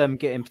rumours of them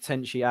getting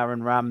potentially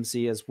Aaron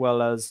Ramsey as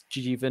well as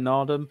Gigi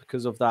Wijnaldum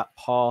because of that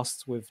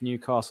past with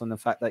Newcastle and the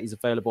fact that he's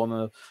available on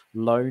a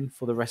loan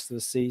for the rest of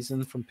the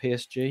season from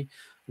PSG,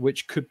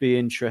 which could be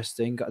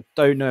interesting. I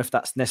don't know if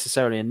that's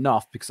necessarily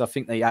enough because I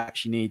think they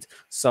actually need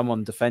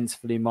someone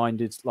defensively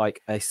minded,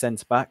 like a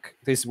centre-back.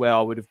 This is where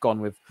I would have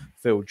gone with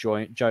Phil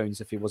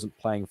Jones if he wasn't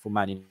playing for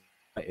Man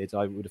United.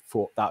 I would have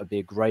thought that would be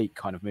a great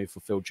kind of move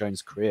for Phil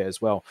Jones' career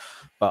as well.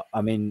 But,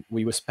 I mean,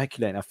 we were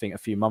speculating, I think, a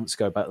few months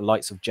ago about the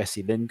likes of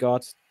Jesse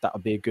Lingard. That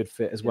would be a good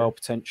fit as well,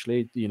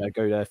 potentially,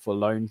 go there for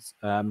loans.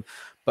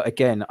 But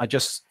again,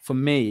 for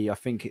me, I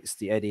think it's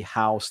the Eddie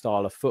Howe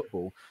style of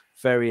football.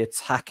 Very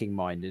attacking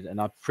minded,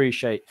 and I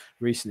appreciate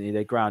recently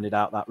they grounded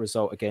out that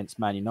result against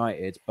Man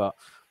United, but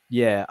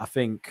yeah, I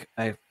think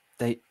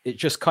it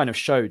just kind of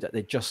showed that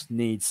they just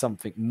need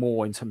something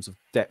more in terms of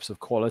depth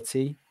of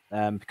quality,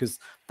 because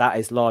that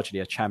is largely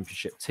a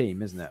championship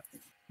team, isn't it?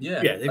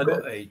 Yeah, they've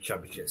got a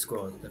championship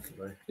squad,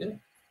 definitely. Yeah,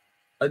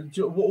 and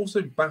what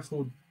also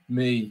baffled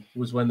me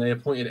was when they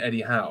appointed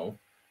Eddie Howe,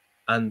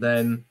 and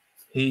then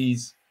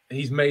he's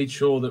made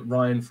sure that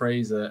Ryan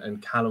Fraser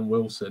and Callum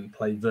Wilson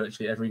play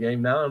virtually every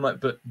game now. I'm like,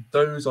 but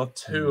those are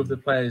two of the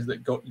players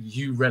that got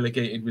you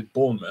relegated with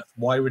Bournemouth.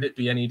 Why would it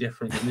be any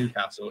different with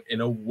Newcastle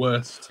in a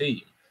worse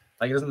team?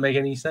 Like, it doesn't make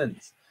any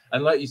sense.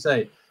 And like you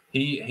say,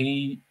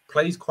 he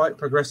plays quite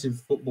progressive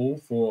football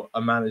for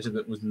a manager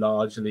that was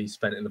largely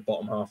spent in the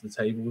bottom half of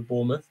the table with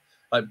Bournemouth.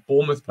 Like,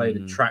 Bournemouth played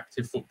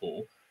attractive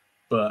football,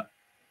 but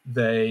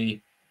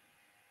they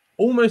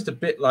almost a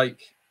bit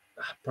like,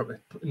 probably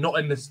not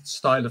in the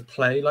style of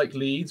play like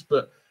Leeds,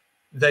 but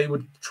they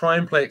would try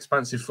and play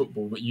expansive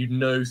football, but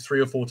 3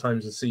 or 4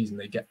 times a season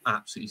they get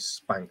absolutely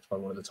spanked by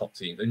one of the top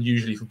teams. And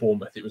usually for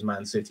Bournemouth, it was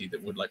Man City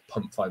that would like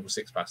pump 5 or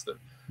 6 past them.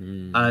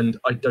 And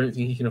I don't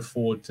think he can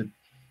afford to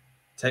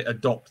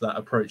adopt that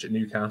approach at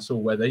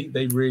Newcastle, where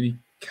they really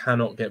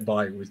cannot get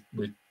by with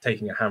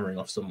taking a hammering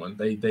off someone.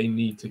 They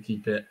need to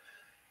keep it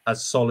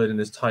as solid and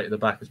as tight at the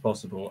back as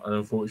possible. And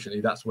unfortunately,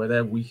 that's where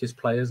their weakest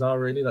players are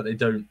really. Like they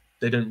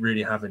don't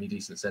really have any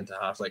decent centre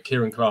halves. Like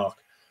Kieran Clark,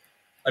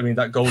 I mean,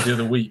 that goal the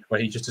other week where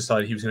he just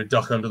decided he was going to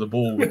duck under the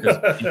ball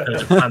because he heard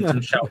a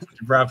phantom shout from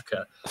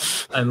Dubravka.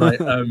 And like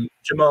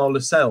Jamal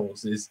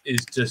Lascelles is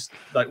just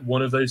like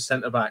one of those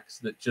centre backs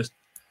that just,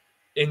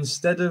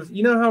 instead of,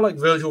 how like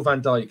Virgil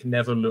van Dijk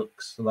never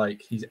looks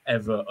like he's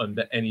ever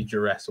under any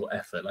duress or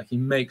effort. Like he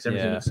makes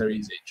everything look so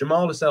easy.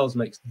 Jamal Lascelles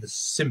makes the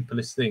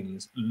simplest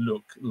things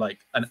look like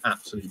an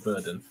absolute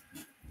burden.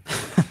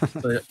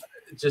 So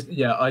just,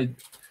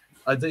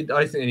 I think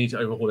they need to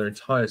overhaul their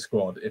entire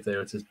squad if they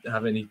were to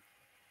have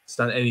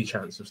stand any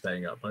chance of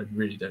staying up. I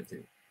really don't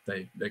think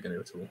they're going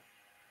to at all.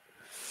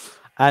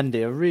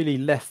 Andy, a really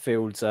left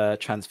field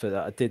transfer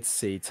that I did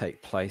see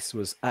take place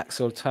was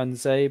Axel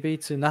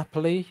Tuanzebe to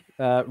Napoli,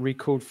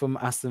 recalled from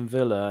Aston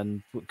Villa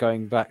and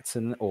going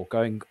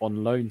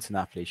on loan to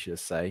Napoli, should I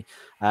say.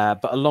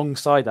 But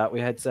alongside that, we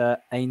had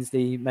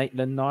Ainsley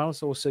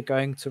Maitland-Niles also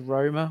going to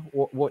Roma.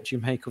 What do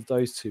you make of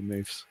those two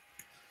moves?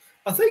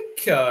 I think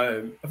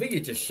it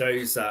just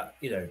shows that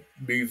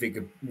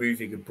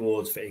moving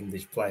abroad for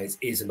English players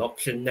is an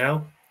option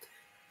now.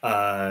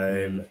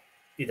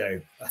 You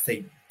know, I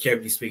think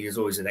generally speaking, there's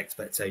always an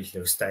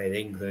expectation of staying in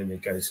England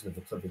and going to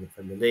another club in the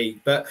Premier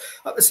League. But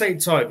at the same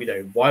time, you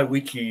know, why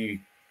would you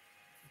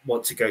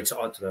want to go to,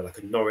 I don't know, like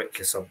a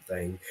Norwich or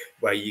something,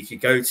 where you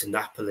could go to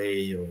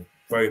Napoli or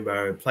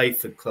Roma and play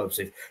for clubs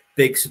with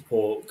big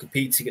support,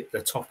 competing at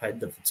the top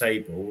end of the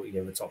table, you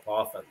know, the top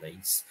half at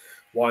least?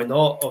 Why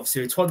not?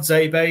 Obviously, with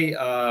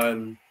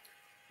Tuanzebe,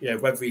 you know,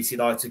 whether he's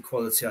United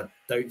quality, I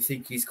don't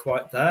think he's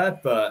quite there,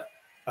 but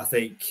I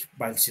think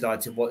Manchester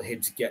United want him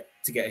to get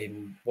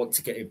him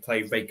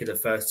play regular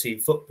first team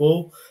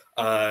football.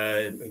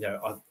 You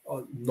know,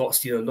 I've not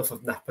seen enough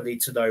of Napoli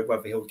to know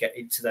whether he'll get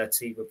into their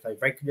team and play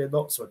regularly or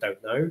not, so I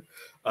don't know.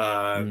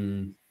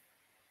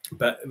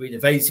 But I mean,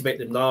 if Ainsley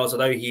Maitland-Niles, I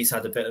know he's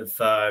had a bit of,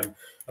 I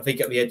think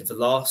at the end of the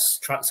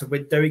last transfer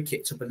window, he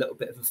kicked up a little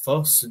bit of a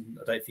fuss, and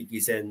I don't think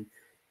he's in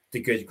the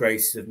good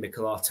graces of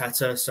Mikel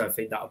Arteta, so I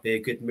think that'll be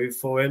a good move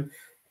for him.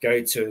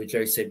 Going to a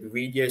Jose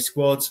Mourinho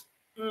squad,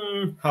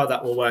 how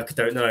that will work, I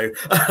don't know.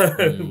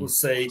 We'll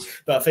see.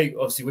 But I think,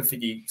 obviously, with the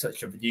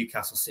the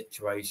Newcastle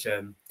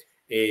situation,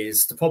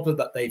 is the problem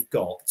that they've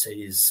got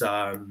is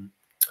a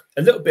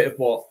little bit of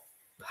what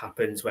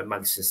happens when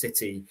Manchester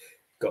City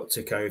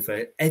took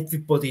over.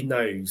 Everybody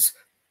knows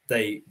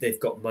they've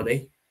got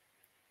money.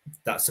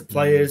 That's the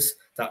players,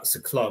 that's the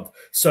club.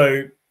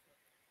 So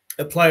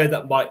a player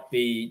that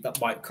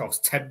might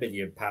cost £10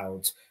 million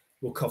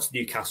will cost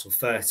Newcastle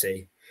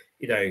 30.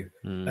 You know,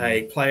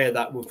 a player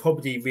that will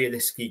probably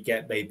realistically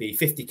get maybe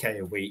 50k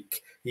a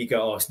week. You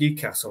go ask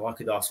Newcastle, I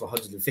could ask for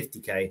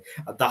 150k,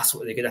 and that's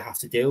what they're going to have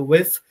to deal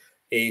with.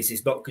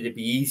 It's not going to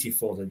be easy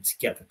for them to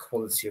get the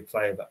quality of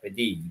player that they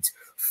need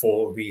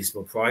for a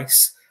reasonable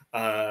price.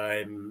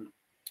 And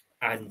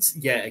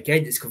yeah,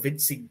 again, it's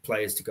convincing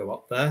players to go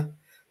up there.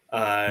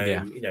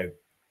 You know,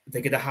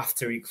 they're going to have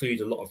to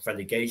include a lot of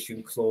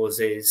relegation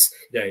clauses.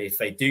 You know, if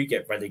they do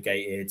get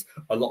relegated,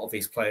 a lot of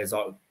these players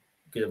aren't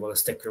going to want to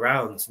stick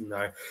around. You know,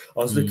 I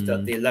was looking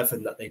at the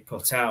 11 that they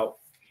put out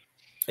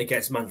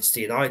against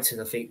Manchester United.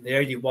 I think the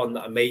only one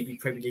that may be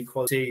Premier League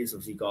quality is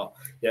obviously got,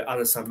 you know,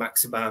 Alassane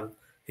Maximin,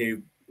 who,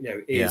 you know,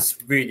 is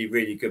really,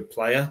 really good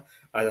player.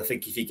 And I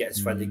think if he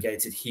gets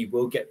relegated, he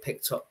will get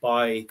picked up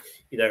by,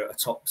 you know, a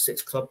top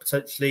 6 club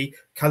potentially.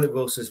 Callum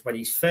Wilson's when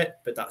he's fit,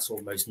 but that's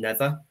almost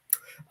never.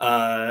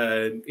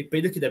 If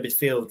we look at their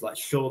midfield, like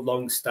Sean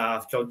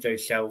Longstaff, John Joe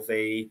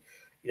Shelby,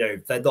 you know,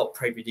 they're not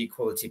Premier League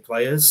quality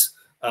players.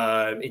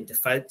 In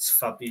defence,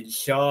 Fabian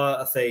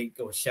Schär, I think,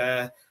 or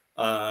Schär,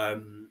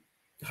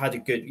 had a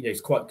good, you know,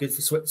 he's quite good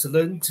for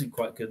Switzerland,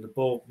 quite good on the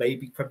ball,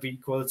 maybe Premier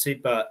League quality,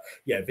 but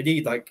yeah, they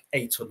need like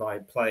 8 or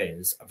 9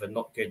 players, and they're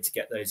not going to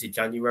get those in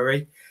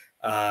January.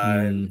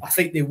 I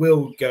think they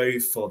will go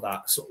for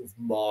that sort of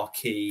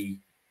marquee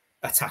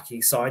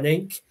attacking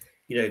signing.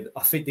 You know,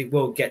 I think they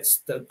will get.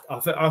 I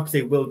think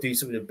they will do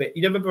something a bit.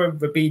 You know, remember when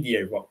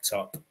Robinho rocked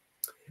up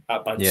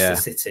at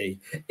Manchester City?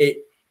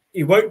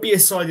 It won't be a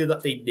signing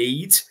that they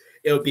need.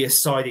 It'll be a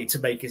signing to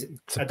make an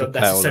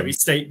unnecessary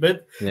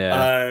statement.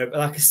 And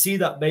I can see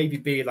that maybe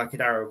being like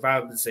an Aaron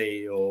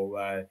Ramsey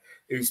or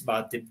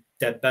Ousmane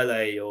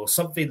Dembele or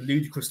something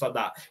ludicrous like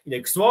that. You know,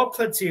 because there are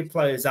plenty of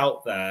players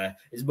out there,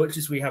 as much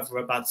as we have a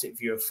romantic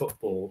view of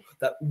football,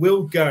 that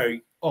will go,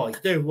 oh, you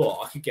know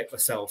what? I could get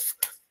myself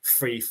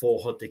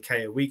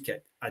 300-400k a week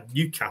at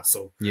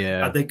Newcastle.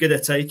 And they're going to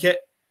take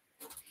it.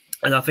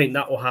 And I think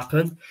that will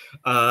happen.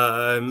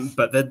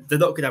 But they're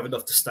not going to have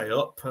enough to stay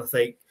up. I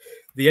think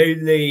the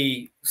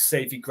only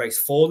saving grace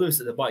for them is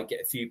that they might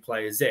get a few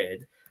players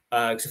in.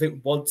 Because I think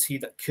one team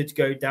that could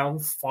go down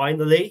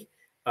finally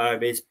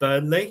is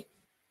Burnley.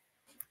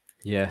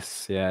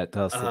 Yes, yeah, it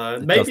does.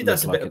 Maybe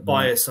that's a bit of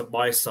bias on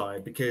my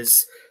side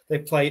because they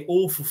play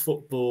awful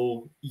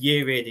football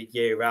year in and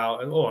year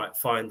out, and all right,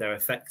 fine, they're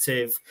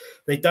effective.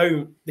 They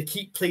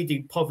keep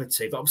pleading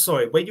poverty, but I'm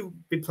sorry, when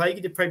you've been playing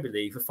in the Premier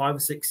League for 5 or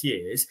 6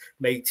 years,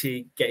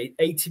 getting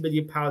 £80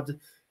 million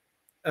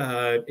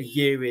a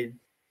year in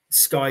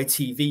Sky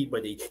TV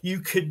money, you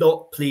could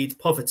not plead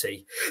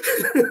poverty.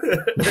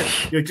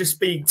 You're just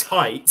being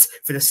tight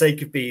for the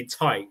sake of being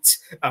tight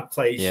and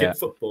playing shit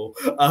football.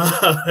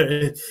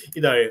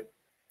 You know,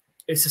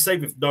 it's the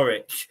same with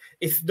Norwich.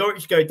 If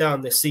Norwich go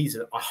down this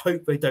season, I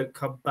hope they don't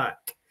come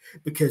back,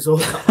 because all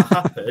that will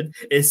happen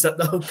is that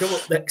they'll come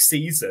up next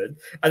season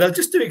and they'll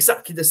just do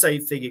exactly the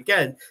same thing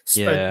again.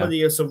 Spend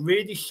money on some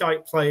really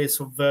shite players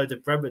from Werder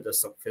Bremen or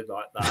something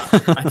like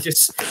that and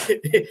just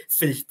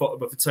finish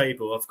bottom of the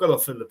table. I've gone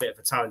off on a bit of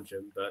a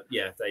tangent, but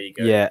yeah, there you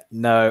go. Yeah,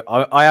 no,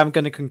 I am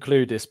going to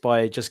conclude this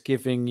by just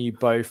giving you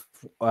both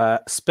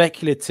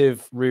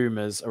speculative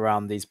rumours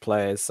around these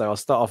players. So I'll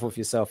start off with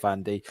yourself,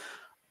 Andy.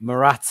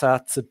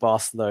 Morata to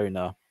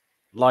Barcelona,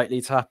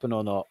 likely to happen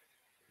or not?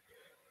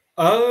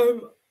 I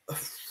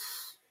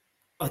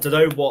don't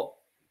know what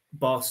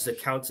Barca's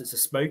accountants are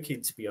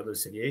smoking, to be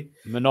honest with you.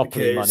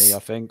 Monopoly money, I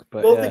think.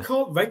 But they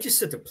can't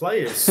register the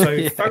players. So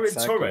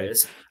Ferran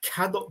Torres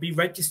cannot be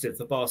registered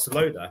for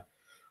Barcelona.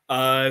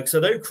 So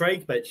I know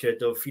Craig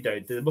mentioned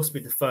there must be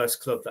the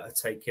first club that had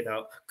taken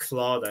out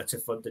Klarna to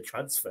fund the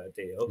transfer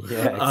deal.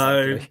 Yeah,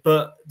 exactly.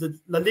 But the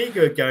La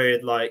Liga are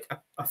going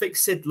I think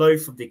Sid Lowe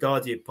from the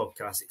Guardian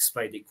podcast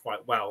explained it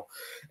quite well.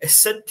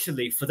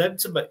 Essentially, for them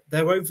to make,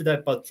 they're over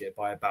their budget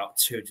by about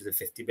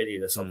 250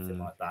 million or something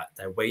like that,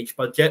 their wage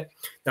budget.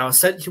 Now,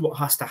 essentially what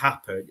has to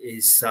happen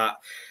is that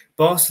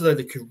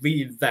Barcelona can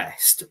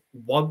reinvest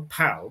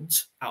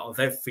 £1 out of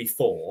every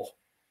 4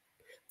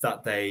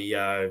 that they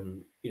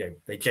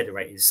they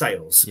generate in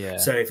sales. Yeah.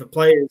 So if a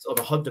player's on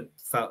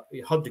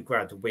 100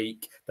 grand a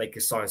week, they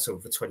can sign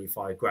someone for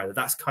 25 grand. And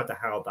that's kind of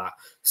how that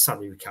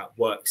salary cap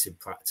works in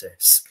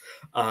practice.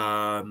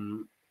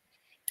 The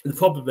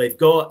problem they've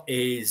got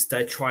is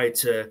they're trying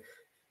to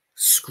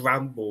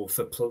scramble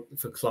for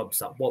clubs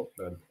that want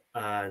them,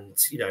 and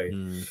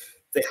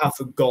they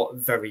haven't got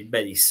very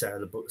many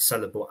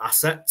sellable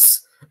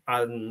assets.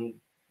 And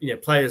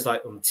players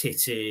like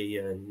Umtiti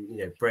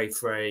and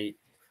Braithwaite.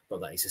 Not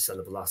that he's a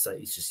sellable asset,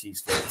 he's just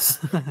useless.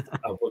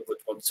 I would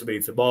want to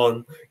move them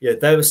on.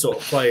 They're the sort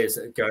of players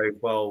that go,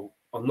 well,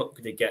 I'm not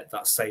going to get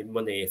that same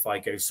money if I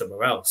go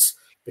somewhere else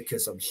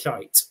because I'm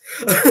shite.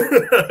 And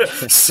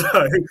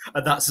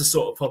that's the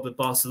sort of problem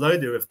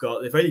Barcelona have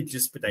got. They've only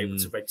just been able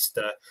to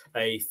register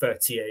a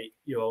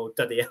 38-year-old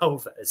Dani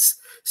Alves.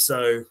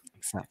 So,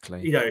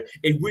 exactly,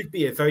 it would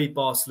be a very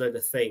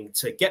Barcelona thing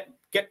to get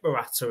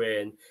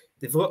Morata in.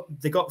 They've got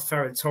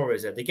Ferran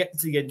Torres in. They get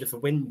to the end of a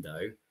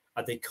window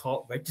and they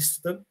can't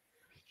register them.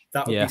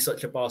 That would be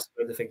such a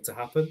Barcelona thing to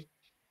happen.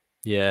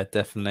 Yeah,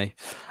 definitely.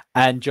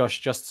 And Josh,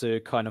 just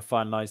to kind of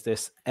finalize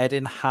this,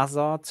 Eden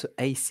Hazard to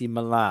AC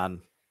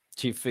Milan.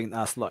 Do you think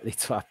that's likely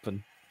to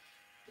happen?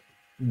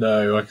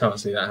 No, I can't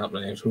see that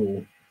happening at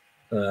all.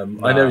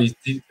 I know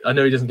he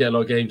doesn't get a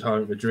lot of game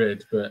time at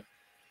Madrid, but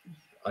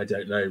I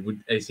don't know.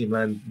 Would AC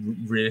Milan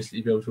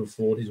realistically be able to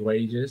afford his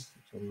wages?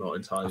 I'm not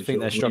entirely sure. I think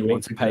they're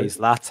struggling to pay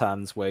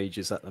Zlatan's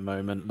wages at the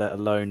moment, let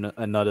alone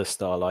another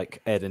star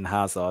like Eden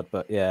Hazard.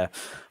 But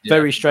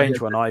very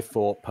strange one, I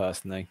thought,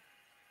 personally.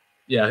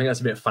 Yeah, I think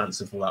that's a bit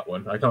fanciful, that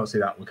one. I can't see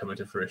that one coming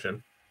to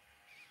fruition.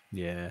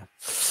 Yeah.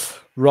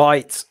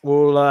 Right.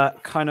 We'll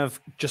kind of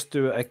just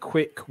do a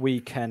quick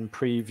weekend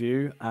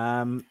preview.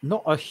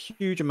 Not a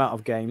huge amount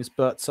of games,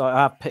 but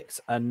I have picked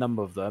a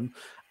number of them.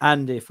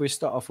 Andy, if we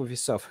start off with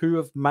yourself, who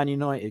have Man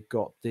United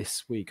got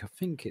this week? I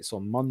think it's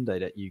on Monday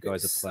that you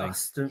guys are playing.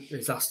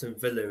 It's Aston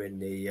Villa in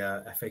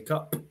the FA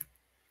Cup.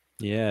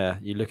 Yeah,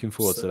 you looking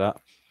forward to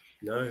that?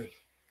 No.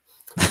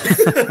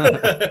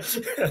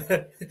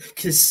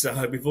 Because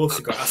we've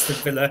also got Aston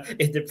Villa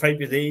in the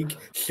Premier League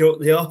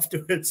shortly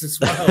afterwards as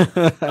well.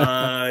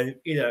 And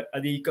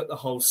you've got the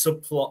whole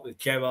subplot with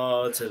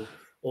Gerrard and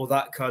all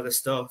that kind of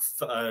stuff.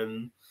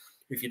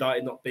 With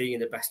United not being in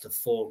the best of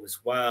form as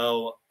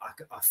well,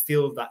 I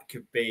feel that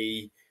could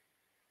be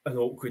an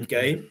awkward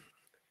game.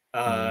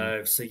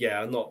 So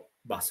I'm not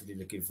massively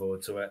looking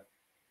forward to it.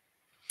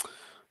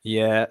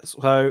 Yeah,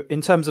 so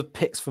in terms of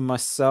picks for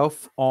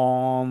myself,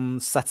 on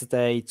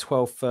Saturday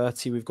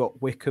 12:30 we've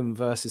got Wycombe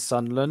versus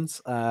Sunderland.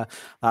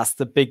 That's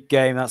the big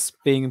game that's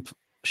being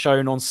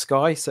shown on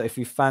Sky, so if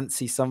you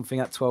fancy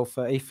something at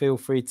 12:30, feel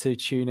free to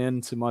tune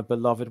in to my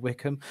beloved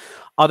Wycombe.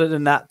 Other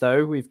than that,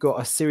 though, we've got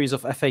a series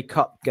of FA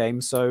Cup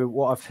games. So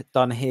what I've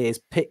done here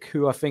is pick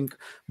who I think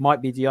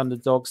might be the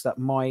underdogs that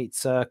might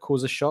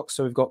cause a shock.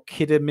 So we've got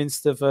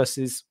Kidderminster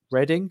versus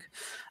Reading,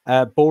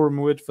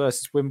 Bournemouth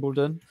versus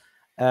Wimbledon,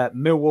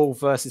 Millwall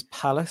versus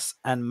Palace,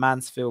 and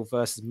Mansfield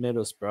versus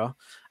Middlesbrough.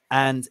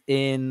 And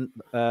in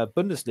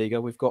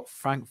Bundesliga, we've got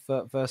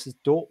Frankfurt versus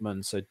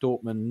Dortmund. So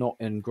Dortmund not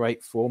in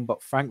great form,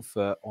 but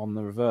Frankfurt on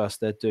the reverse,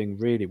 they're doing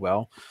really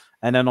well.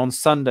 And then on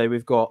Sunday,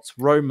 we've got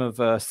Roma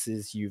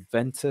versus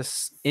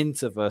Juventus,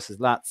 Inter versus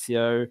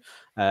Lazio,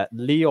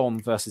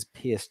 Lyon versus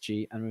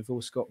PSG, and we've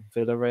also got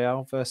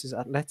Villarreal versus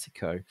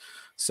Atletico.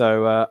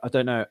 So I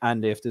don't know,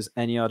 Andy, if there's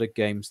any other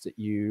games that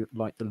you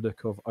like the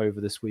look of over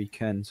this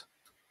weekend.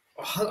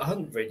 I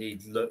hadn't really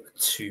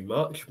looked too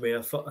much. I mean,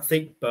 I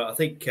think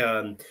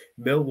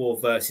Millwall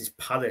versus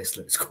Palace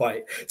looks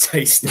quite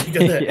tasty,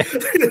 doesn't it?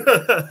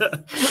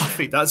 I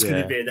think that's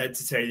going to be an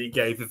entertaining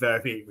game for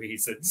varying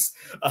reasons.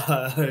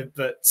 I think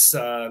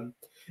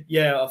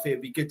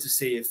it'd be good to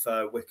see if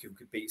Wycombe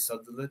could beat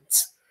Sunderland.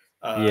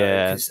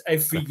 Because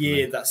every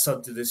year that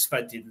Sunderland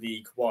spent in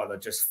League One, I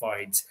just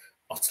find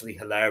utterly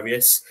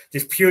hilarious,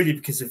 just purely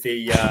because of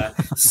the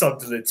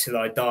Sunderland Till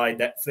I Die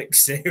Netflix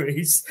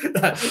series.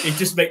 It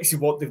just makes you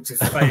want them to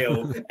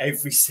fail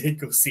every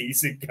single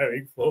season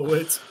going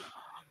forward.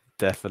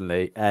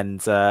 Definitely.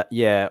 And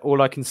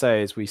all I can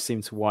say is we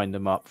seem to wind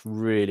them up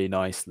really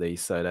nicely,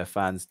 so their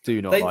fans do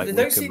not like Wycombe.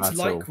 They don't seem to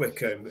like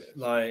Wycombe.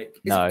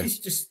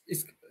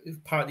 It's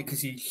apparently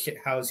because you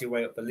shithouse your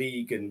way up the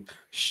league, and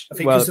I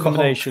think because of the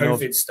whole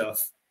COVID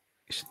stuff.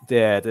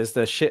 Yeah, there's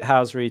the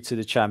shithousery to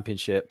the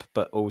Championship,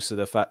 but also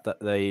the fact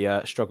that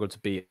they struggle to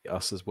beat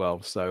us as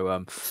well.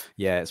 So,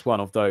 it's one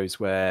of those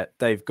where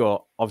they've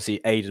got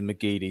obviously Aidan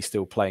McGeady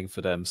still playing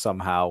for them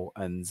somehow,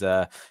 and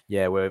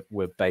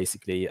we're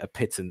basically a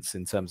pittance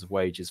in terms of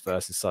wages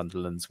versus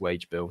Sunderland's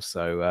wage bill.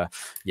 So,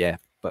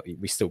 but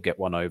we still get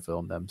one over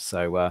on them.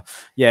 So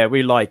yeah,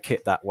 we like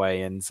it that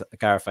way. And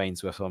Gareth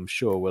Ainsworth, I'm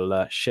sure, will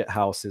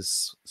shithouse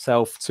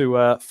himself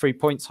to 3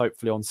 points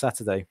hopefully on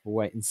Saturday. We'll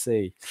wait and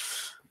see.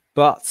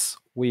 But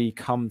we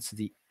come to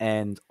the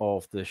end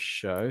of the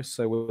show.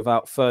 So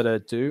without further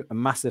ado, a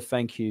massive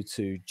thank you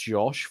to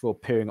Josh for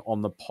appearing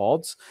on the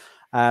pod.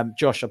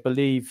 Josh, I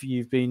believe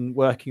you've been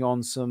working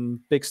on some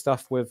big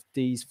stuff with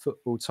these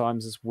football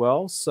times as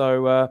well.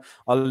 So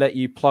I'll let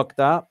you plug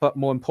that. But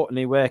more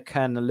importantly, where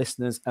can the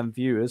listeners and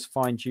viewers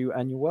find you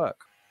and your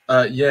work?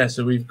 Yeah,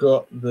 so we've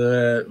got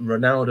the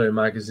Ronaldo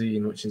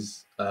magazine, which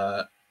is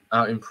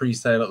out in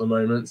pre-sale at the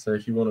moment. So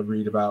if you want to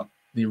read about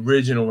the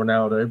original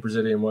Ronaldo,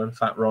 Brazilian one,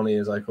 Fat Ronnie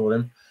as I call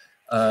him,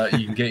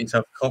 you can get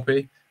yourself a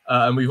copy.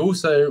 And we've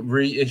also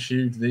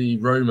reissued the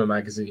Roma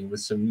magazine with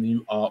some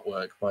new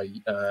artwork by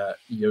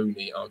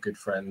Yoni, our good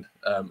friend,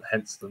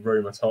 hence the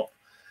Roma top.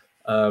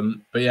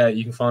 But yeah,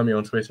 you can find me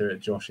on Twitter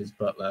at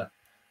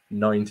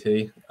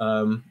Josh'sButler90.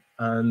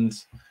 And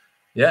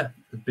yeah,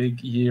 a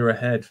big year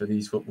ahead for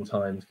these football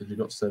times, because we've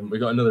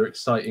got another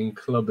exciting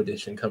club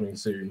edition coming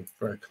soon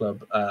for a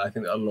club I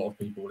think that a lot of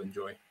people will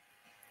enjoy.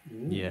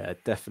 Yeah,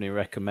 definitely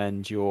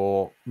recommend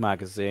your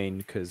magazine,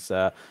 because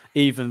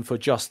even for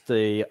just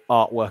the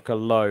artwork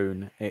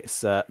alone,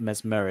 it's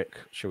mesmeric,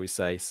 shall we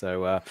say.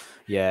 So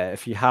yeah,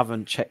 if you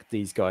haven't checked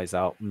these guys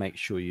out, make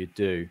sure you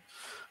do.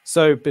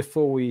 So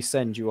before we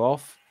send you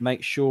off,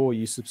 make sure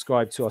you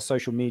subscribe to our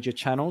social media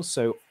channels.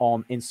 So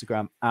on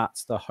Instagram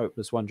at the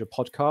Hopeless Wanderer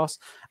Podcast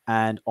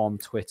and on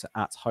Twitter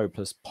at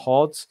Hopeless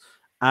Pods.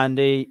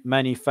 Andy,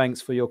 many thanks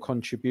for your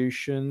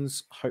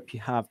contributions. Hope you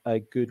have a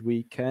good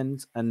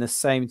weekend. And the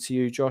same to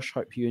you, Josh.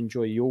 Hope you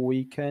enjoy your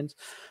weekend.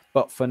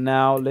 But for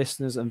now,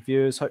 listeners and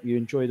viewers, hope you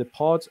enjoy the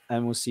pod.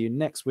 And we'll see you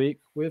next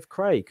week with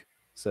Craig.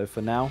 So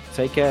for now,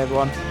 take care,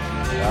 everyone.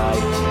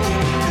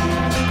 Bye.